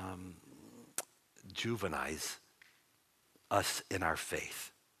juvenize us in our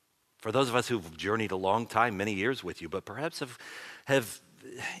faith. For those of us who've journeyed a long time, many years with you, but perhaps have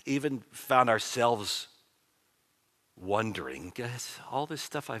even found ourselves wondering, guys, all this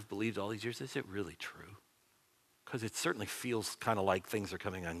stuff I've believed all these years, is it really true? Because it certainly feels kind of like things are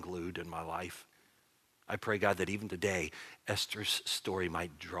coming unglued in my life. I pray, God, that even today, Esther's story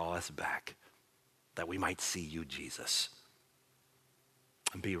might draw us back, that we might see you, Jesus,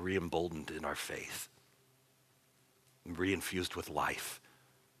 and be re-emboldened in our faith, and re-infused with life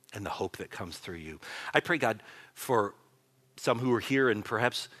and the hope that comes through you. I pray, God, for some who are here and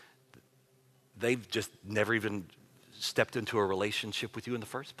perhaps they've just never even stepped into a relationship with you in the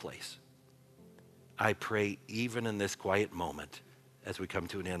first place. I pray even in this quiet moment as we come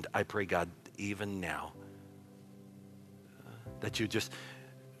to an end, I pray, God, even now, that you just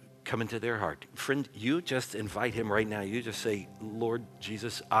come into their heart. Friend, you just invite him right now. You just say, Lord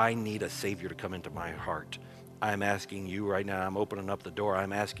Jesus, I need a Savior to come into my heart. I'm asking you right now, I'm opening up the door.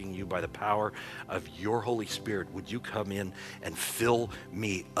 I'm asking you by the power of your Holy Spirit, would you come in and fill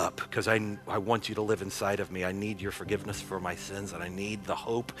me up? Because I want you to live inside of me. I need your forgiveness for my sins, and I need the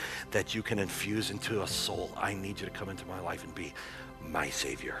hope that you can infuse into a soul. I need you to come into my life and be my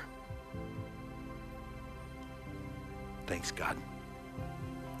Savior. Thanks, God,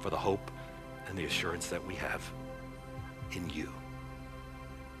 for the hope and the assurance that we have in you.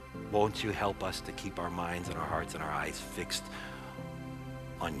 Won't you help us to keep our minds and our hearts and our eyes fixed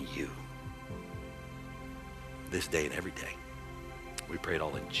on you this day and every day? We pray it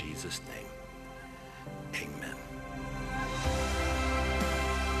all in Jesus' name. Amen.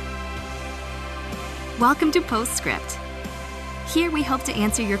 Welcome to Postscript. Here we hope to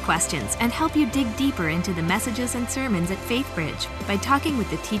answer your questions and help you dig deeper into the messages and sermons at FaithBridge by talking with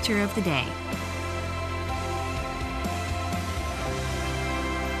the teacher of the day.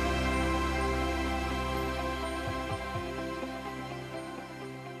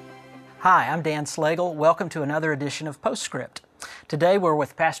 Hi, I'm Dan Slagle. Welcome to another edition of Postscript. Today we're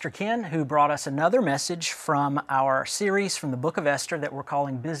with Pastor Ken, who brought us another message from our series from the book of Esther that we're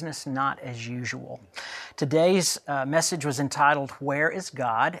calling Business Not as Usual. Today's message was entitled, Where is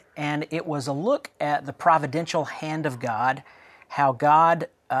God? And it was a look at the providential hand of God, how God,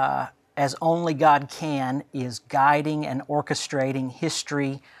 as only God can, is guiding and orchestrating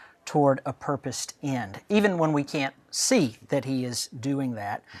history toward a purposed end, even when we can't see that He is doing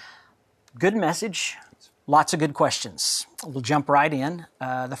that. Good message, lots of good questions. We'll jump right in.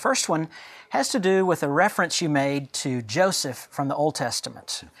 The first one has to do with a reference you made to Joseph from the Old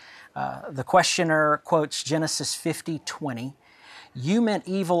Testament. The questioner quotes Genesis 50:20. You meant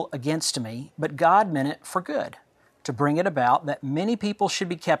evil against me, but God meant it for good, to bring it about that many people should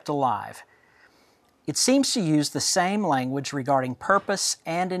be kept alive. It seems to use the same language regarding purpose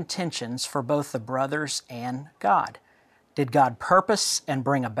and intentions for both the brothers and God. Did God purpose and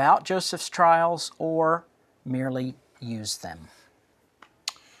bring about Joseph's trials or merely use them?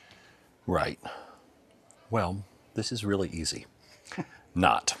 Right. Well, this is really easy.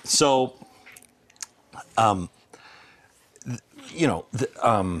 Not. So,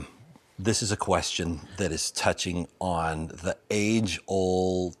 this is a question that is touching on the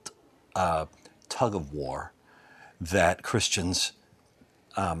age-old tug of war that Christians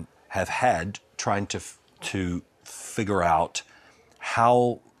have had trying to figure out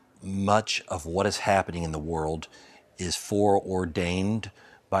how much of what is happening in the world is foreordained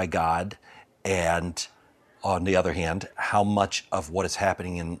by God and on the other hand, how much of what is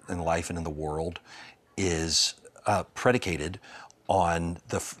happening in life and in the world is predicated on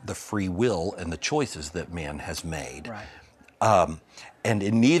the free will and the choices that man has made. Right. And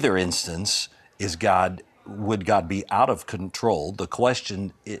in neither instance would God be out of control. The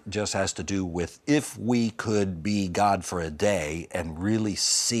question, it just has to do with if we could be God for a day and really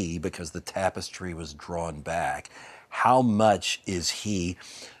see, because the tapestry was drawn back, how much is he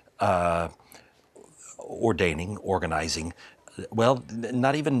organizing, well,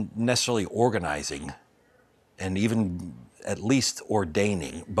 not even necessarily organizing, and even at least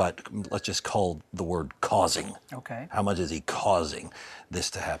ordaining, but let's just call the word causing. Okay. How much is he causing this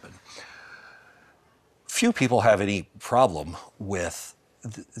to happen? Few people have any problem with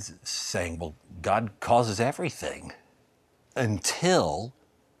saying, well, God causes everything, until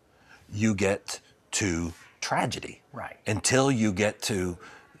you get to tragedy. Right. Until you get to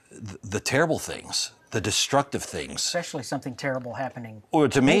the terrible things, the destructive things. Especially something terrible happening. Or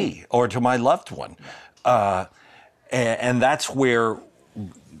to me, or to my loved one. And that's where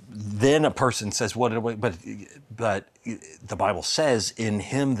then a person says, but the Bible says, in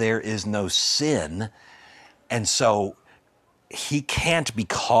him there is no sin. And so he can't be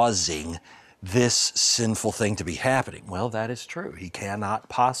causing this sinful thing to be happening. Well, that is true. He cannot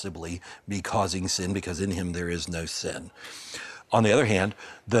possibly be causing sin, because in him there is no sin. On the other hand,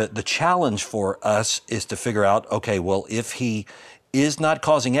 the challenge for us is to figure out, okay, well, if he is not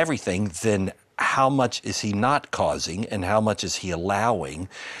causing everything, then how much is he not causing and how much is he allowing?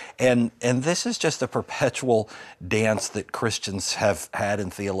 And this is just a perpetual dance that Christians have had,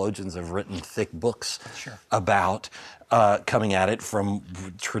 and theologians have written thick books about, coming at it from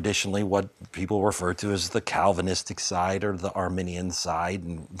traditionally what people refer to as the Calvinistic side or the Arminian side,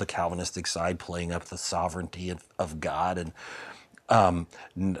 and the Calvinistic side playing up the sovereignty of God and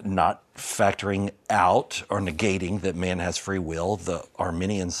not factoring out or negating that man has free will. The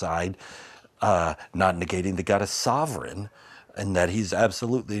Arminian side not negating that God is sovereign and that he's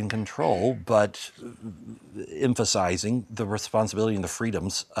absolutely in control, but emphasizing the responsibility and the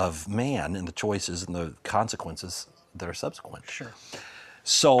freedoms of man and the choices and the consequences that are subsequent. Sure.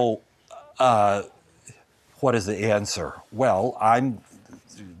 So what is the answer? Well, at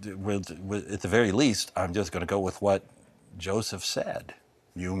the very least, I'm just going to go with what Joseph said.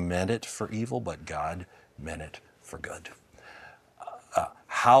 You meant it for evil, but God meant it for good.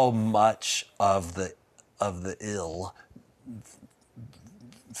 How much of the ill-fated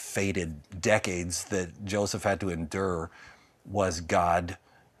decades that Joseph had to endure was God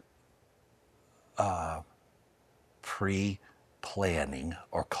pre-planning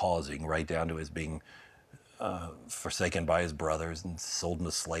or causing, right down to his being forsaken by his brothers and sold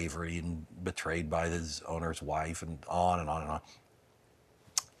into slavery and betrayed by his owner's wife, and on and on and on.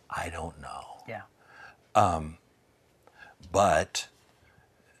 I don't know. Yeah. But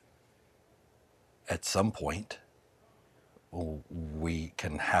at some point, we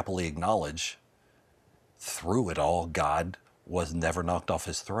can happily acknowledge, through it all, God was never knocked off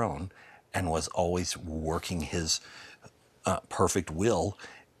his throne and was always working his perfect will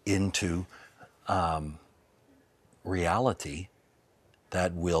into reality.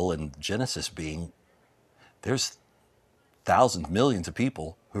 That will in Genesis being, there's thousands, millions of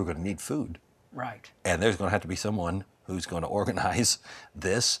people who are going to need food. Right. And there's going to have to be someone who's going to organize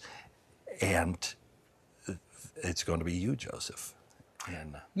this, and it's going to be you, Joseph.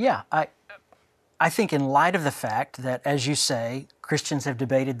 And yeah, I think in light of the fact that, as you say, Christians have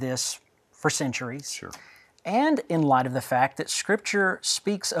debated this for centuries, sure. And in light of the fact that Scripture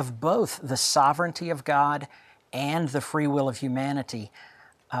speaks of both the sovereignty of God and the free will of humanity,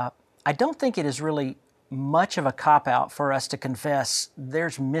 I don't think it is really much of a cop-out for us to confess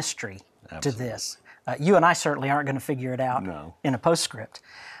there's mystery to this. You and I certainly aren't going to figure it out in a postscript.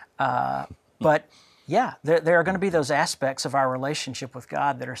 But yeah, there are going to be those aspects of our relationship with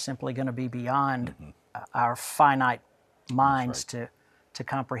God that are simply going to be beyond our finite minds to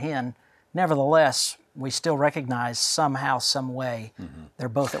comprehend. Nevertheless, we still recognize somehow, some way, they're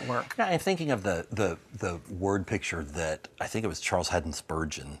both at work. Yeah, and thinking of the word picture that I think it was Charles Haddon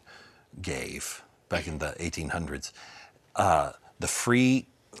Spurgeon gave back in the 1800s, the free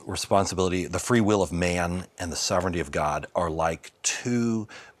responsibility, the free will of man and the sovereignty of God are like two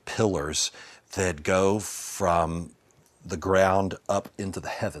pillars that go from the ground up into the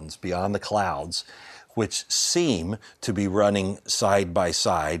heavens, beyond the clouds, which seem to be running side by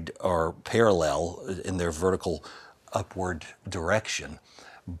side or parallel in their vertical upward direction.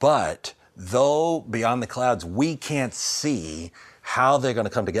 But though beyond the clouds we can't see how they're going to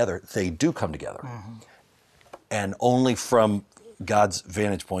come together, they do come together. And only from God's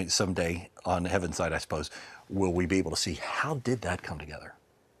vantage point someday on heaven's side, I suppose, will we be able to see how did that come together?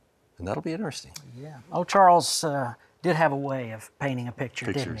 And that'll be interesting. Yeah. Oh, Charles did have a way of painting a picture,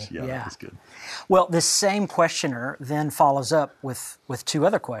 didn't Pictures, he? yeah, that's good. Well, this same questioner then follows up with two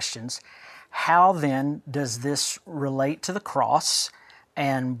other questions. How then does this relate to the cross,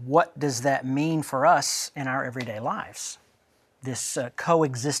 and what does that mean for us in our everyday lives? This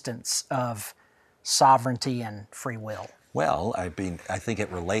coexistence of sovereignty and free will. Well, I think it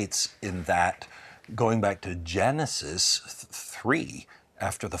relates in that, going back to Genesis 3,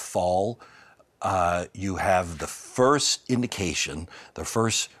 after the fall, you have the first indication, the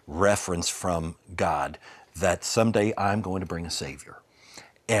first reference from God that someday I'm going to bring a Savior.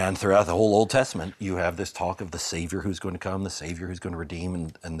 And throughout the whole Old Testament, you have this talk of the Savior who's going to come, the Savior who's going to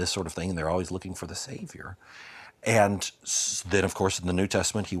redeem, and this sort of thing, and they're always looking for the Savior. And then, of course, in the New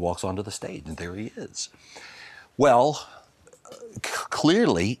Testament, he walks onto the stage, and there he is. Well,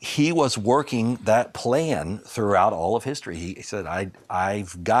 clearly, he was working that plan throughout all of history. He said,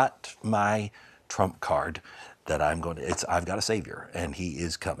 I've got my trump card that I've got a Savior, and he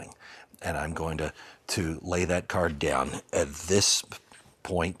is coming. And I'm going to lay that card down at this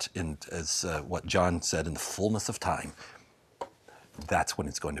point, as what John said, in the fullness of time. That's when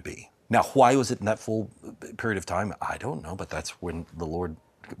it's going to be. Now, why was it in that full period of time? I don't know, but that's when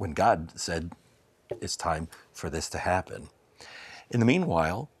when God said, it's time for this to happen. In the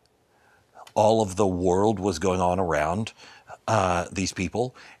meanwhile, all of the world was going on around these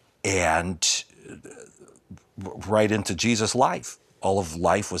people, and right into Jesus' life. All of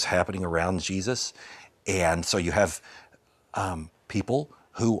life was happening around Jesus. And so you have people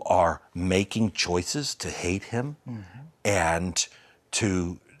who are making choices to hate him and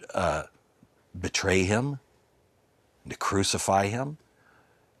to betray him, to crucify him.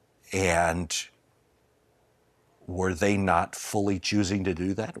 And were they not fully choosing to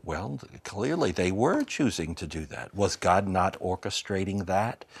do that? Well, clearly they were choosing to do that. Was God not orchestrating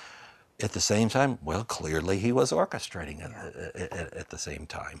that at the same time? Well, clearly he was orchestrating it at the same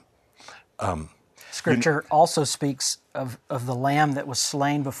time. Scripture also speaks of the Lamb that was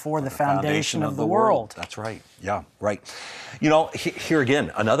slain before the foundation of the world. That's right. Yeah, right. You know, here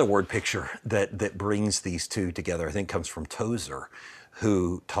again, another word picture that brings these two together, I think, comes from Tozer,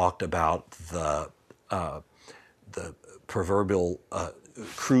 who talked about the proverbial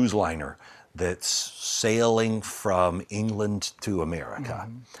cruise liner that's sailing from England to America.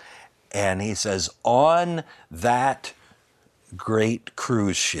 And he says, on that great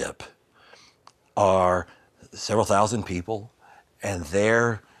cruise ship are several thousand people, and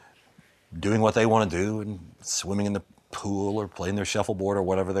they're doing what they want to do and swimming in the pool or playing their shuffleboard or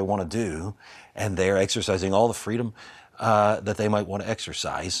whatever they want to do, and they're exercising all the freedom that they might want to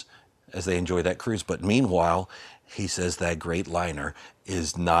exercise as they enjoy that cruise. But meanwhile, he says that great liner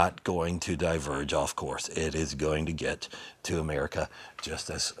is not going to diverge off course. It is going to get to America just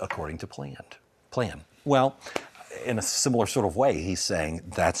as according to plan. Well, in a similar sort of way, he's saying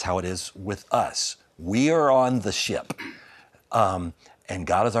that's how it is with us. We are on the ship, and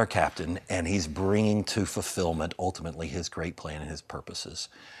God is our captain, and he's bringing to fulfillment ultimately his great plan and his purposes.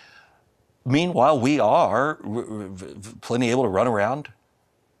 Meanwhile, we are plenty able to run around,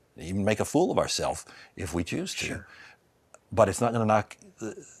 even make a fool of ourselves if we choose to. Sure. But it's not going to knock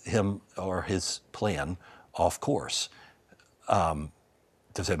him or his plan off course.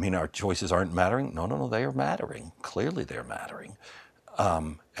 Does that mean our choices aren't mattering? No, they are mattering. Clearly they're mattering.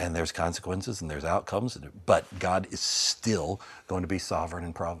 And there's consequences and there's outcomes, but God is still going to be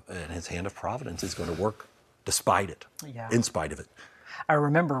sovereign, and his hand of providence is going to work despite it, in spite of it. I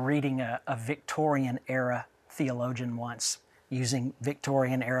remember reading a Victorian-era theologian once, using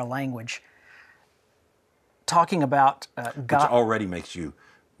Victorian-era language, talking about God. Which already makes you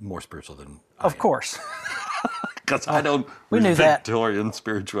more spiritual than I am. Of course. Because I don't read Victorian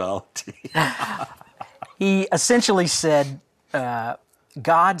spirituality. He essentially said,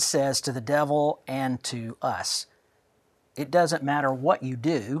 God says to the devil and to us, it doesn't matter what you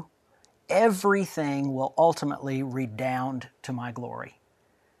do, everything will ultimately redound to my glory.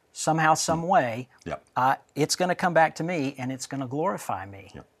 Somehow, some way, it's going to come back to me, and it's going to glorify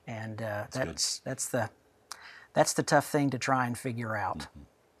me. Yep. And that's the tough thing to try and figure out.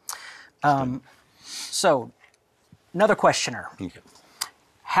 So, another questioner. Okay.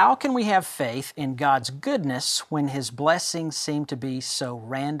 How can we have faith in God's goodness when his blessings seem to be so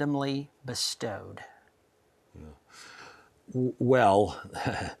randomly bestowed? Well,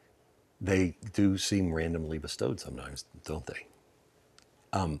 they do seem randomly bestowed sometimes, don't they?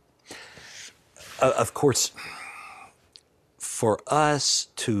 Of course, for us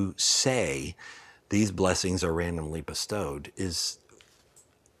to say these blessings are randomly bestowed is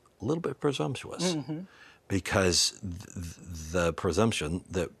a little bit presumptuous, because the presumption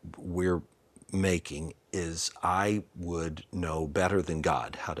that we're making is I would know better than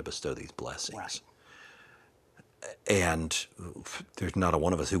God how to bestow these blessings. Right. And there's not a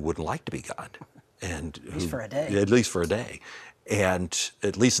one of us who wouldn't like to be God. And At least for a day. At least for a day. And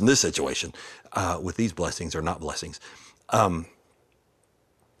at least in this situation, with these blessings or not blessings.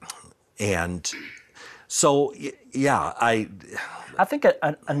 And so, yeah, I think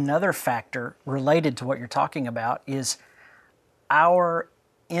another factor related to what you're talking about is our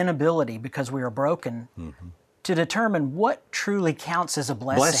inability, because we are broken, to determine what truly counts as a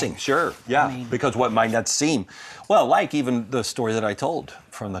blessing. Blessing, sure, yeah. Because what might not seem, well, like even the story that I told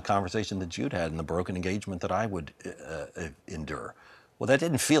from the conversation that Jude had and the broken engagement that I would endure. Well, that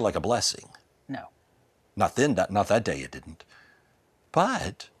didn't feel like a blessing. No. Not then, not that day it didn't.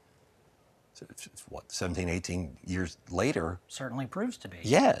 But, what, 17, 18 years later? Certainly proves to be.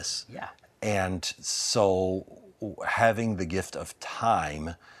 Yes. Yeah. And so having the gift of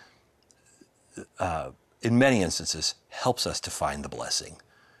time, in many instances, helps us to find the blessing.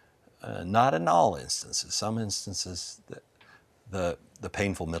 Not in all instances. Some instances, the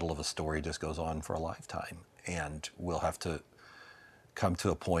painful middle of a story just goes on for a lifetime, and we'll have to come to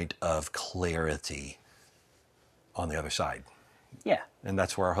a point of clarity on the other side. Yeah. And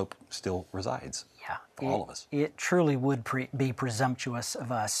that's where our hope still resides. Yeah. For all of us. It truly would be presumptuous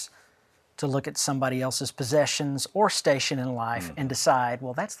of us to look at somebody else's possessions or station in life and decide,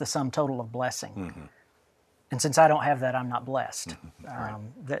 well, that's the sum total of blessing. And since I don't have that, I'm not blessed.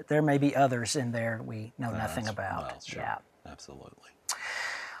 Right. There may be others in there we know nothing about. Well, sure. Yeah. Absolutely.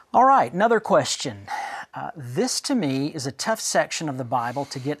 All right, another question. This to me is a tough section of the Bible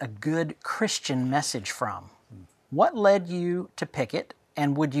to get a good Christian message from. What led you to pick it,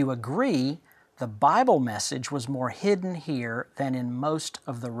 and would you agree the Bible message was more hidden here than in most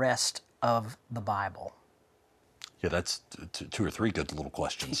of the rest of the Bible? Yeah, that's two or three good little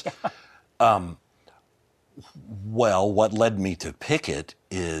questions. Yeah. Well, what led me to pick it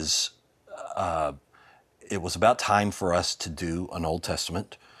is it was about time for us to do an Old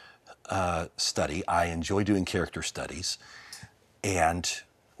Testament study. I enjoy doing character studies, and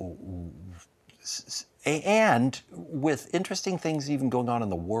with interesting things even going on in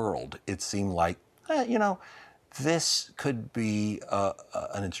the world, it seemed like, this could be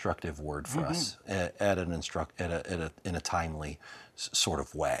an instructive word for us in a timely sort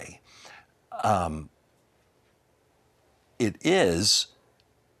of way. It is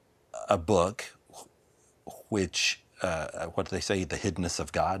a book which, what do they say, the hiddenness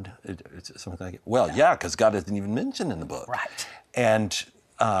of God? It's something like it. Well, yeah, because God isn't even mentioned in the book. Right. And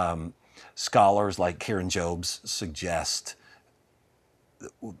scholars like Karen Jobes suggest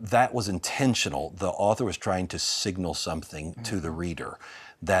that was intentional. The author was trying to signal something to the reader,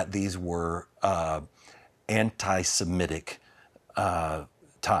 that these were anti-Semitic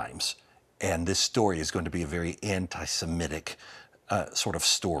times. And this story is going to be a very anti-Semitic sort of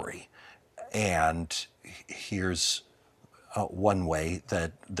story. And here's one way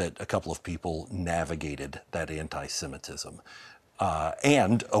that a couple of people navigated that anti-Semitism.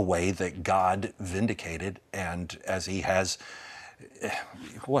 And a way that God vindicated, and as he has,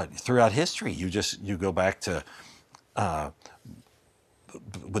 throughout history, you go back to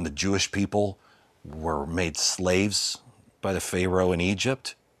when the Jewish people were made slaves by the Pharaoh in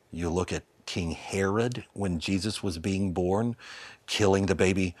Egypt. You look at King Herod when Jesus was being born, killing the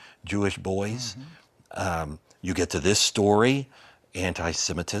baby Jewish boys. You get to this story,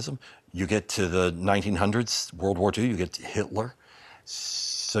 anti-Semitism. You get to the 1900s, World War II, you get to Hitler.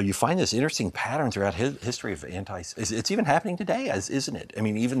 So you find this interesting pattern throughout history of it's even happening today, isn't it? I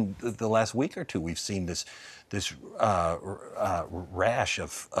mean, even the last week or two, we've seen this rash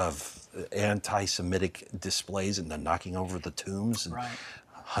of anti-Semitic displays and the knocking over the tombs, and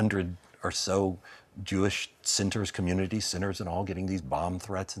 100 or so Jewish centers, community centers, and all getting these bomb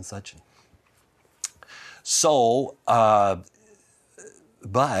threats and such. So,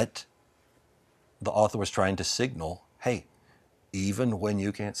 but the author was trying to signal, hey, even when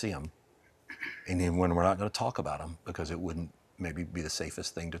you can't see them, and even when we're not going to talk about them, because it wouldn't maybe be the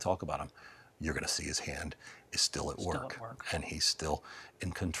safest thing to talk about them, you're going to see his hand is still at work, and he's still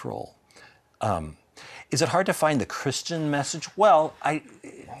in control. Is it hard to find the Christian message? Well,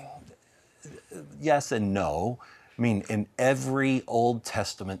 yes and no. I mean, in every Old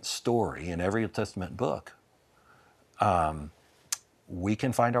Testament story, in every Old Testament book, we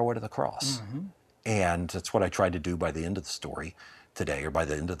can find our way to the cross. And that's what I tried to do by the end of the story today, or by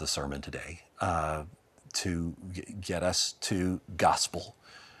the end of the sermon today, to get us to gospel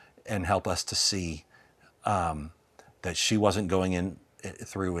and help us to see that she wasn't going in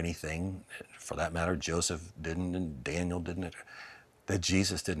through anything. For that matter, Joseph didn't and Daniel didn't. That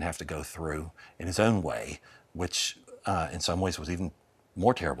Jesus didn't have to go through in his own way, which in some ways was even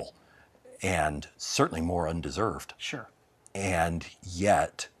more terrible and certainly more undeserved. Sure. And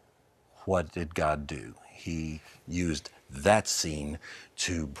yet, what did God do? He used that scene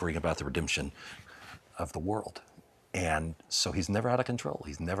to bring about the redemption of the world. And so he's never out of control.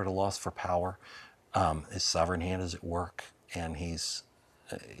 He's never at a loss for power. His sovereign hand is at work, and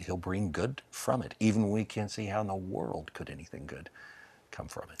he'll bring good from it, even when we can't see how in the world could anything good come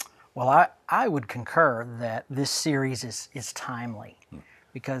from it. Well, I would concur that this series is timely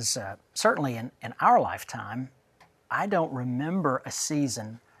because certainly in our lifetime, I don't remember a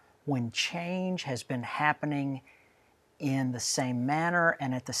season when change has been happening in the same manner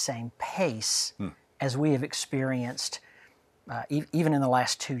and at the same pace as we have experienced even in the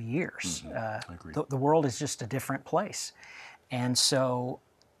last 2 years. I agree. The world is just a different place. And so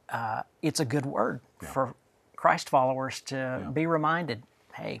it's a good word for Christ followers to be reminded,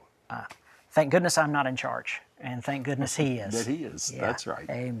 hey, thank goodness I'm not in charge, and thank goodness He is. That He is. Yeah. That's right.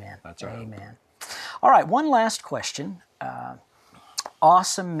 Amen. That's right. Amen. All right, one last question.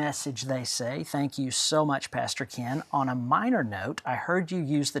 Awesome message, they say. Thank you so much, Pastor Ken. On a minor note, I heard you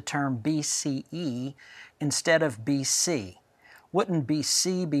use the term BCE instead of BC. Wouldn't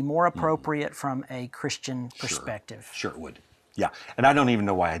BC be more appropriate from a Christian perspective? Sure it would. Yeah, and I don't even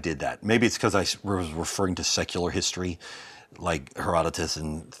know why I did that. Maybe it's because I was referring to secular history, like Herodotus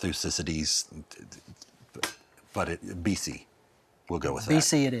and Thucydides, but BC. We'll go with that.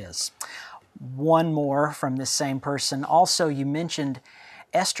 BC it is. One more from this same person. Also, you mentioned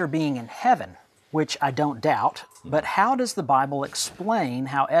Esther being in heaven, which I don't doubt, but how does the Bible explain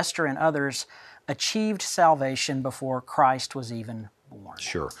how Esther and others achieved salvation before Christ was even born?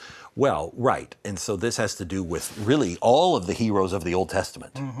 Sure. Well, right. And so this has to do with really all of the heroes of the Old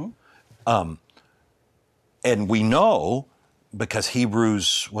Testament. And we know, because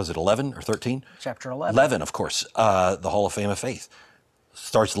Hebrews, was it 11 or 13? Chapter 11. 11, of course, the Hall of Fame of Faith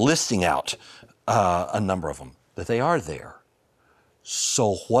starts listing out a number of them, that they are there.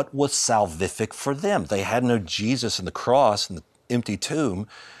 So what was salvific for them? They had no Jesus and the cross and the empty tomb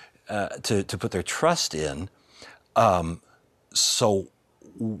to put their trust in. So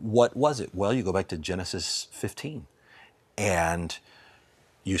what was it? Well, you go back to Genesis 15, and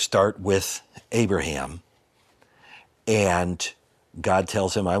you start with Abraham, and God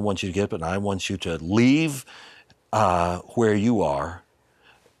tells him, I want you to get up and I want you to leave where you are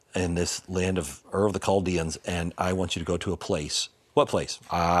in this land of Ur of the Chaldeans, and I want you to go to a place. What place?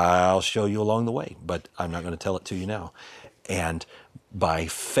 I'll show you along the way, but I'm not going to tell it to you now. And by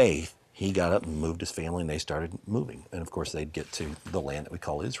faith, he got up and moved his family, and they started moving. And of course, they'd get to the land that we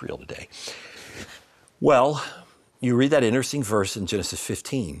call Israel today. Well, you read that interesting verse in Genesis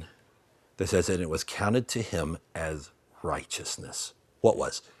 15 that says, and it was counted to him as righteousness. What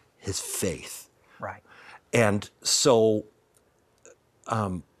was? His faith. Right. And so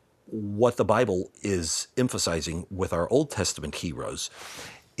what the Bible is emphasizing with our Old Testament heroes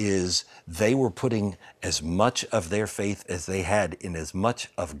is they were putting as much of their faith as they had in as much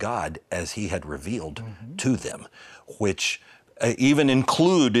of God as He had revealed to them, which even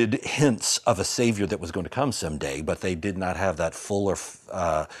included hints of a Savior that was going to come someday, but they did not have that fuller,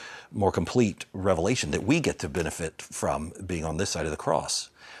 more complete revelation that we get to benefit from being on this side of the cross.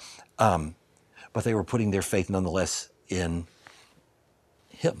 But they were putting their faith nonetheless in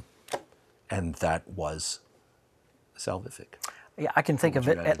Him, and that was salvific. Yeah, I can think of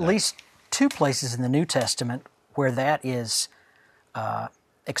it at least two places in the New Testament where that is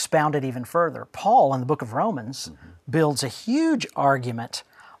expounded even further. Paul, in the book of Romans, builds a huge argument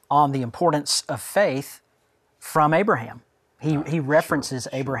on the importance of faith from Abraham. He references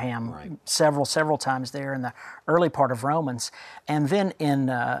Abraham several times there in the early part of Romans. And then in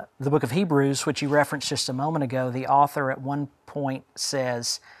the book of Hebrews, which you referenced just a moment ago, the author at one point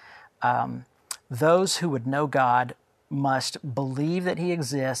says, those who would know God must believe that He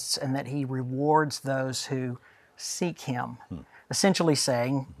exists and that He rewards those who seek Him. Essentially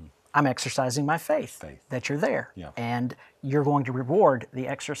saying, I'm exercising my faith that you're there. Yeah. And you're going to reward the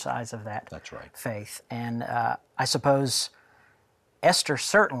exercise of that That's right. faith. And I suppose Esther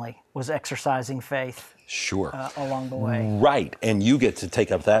certainly was exercising faith Sure. along the way. Right. And you get to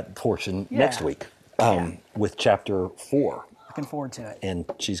take up that portion next week with chapter 4. Looking forward to it. And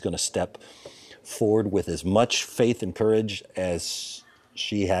she's going to step forward with as much faith and courage as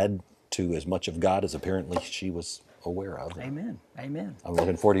she had to as much of God as apparently she was aware of. Amen. Amen. I'm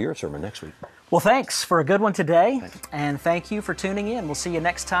looking forward to your sermon next week. Well, thanks for a good one today, and thank you for tuning in. We'll see you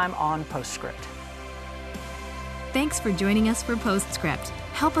next time on Postscript. Thanks for joining us for Postscript.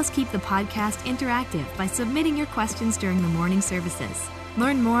 Help us keep the podcast interactive by submitting your questions during the morning services.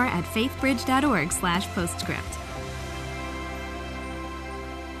 Learn more at faithbridge.org/postscript.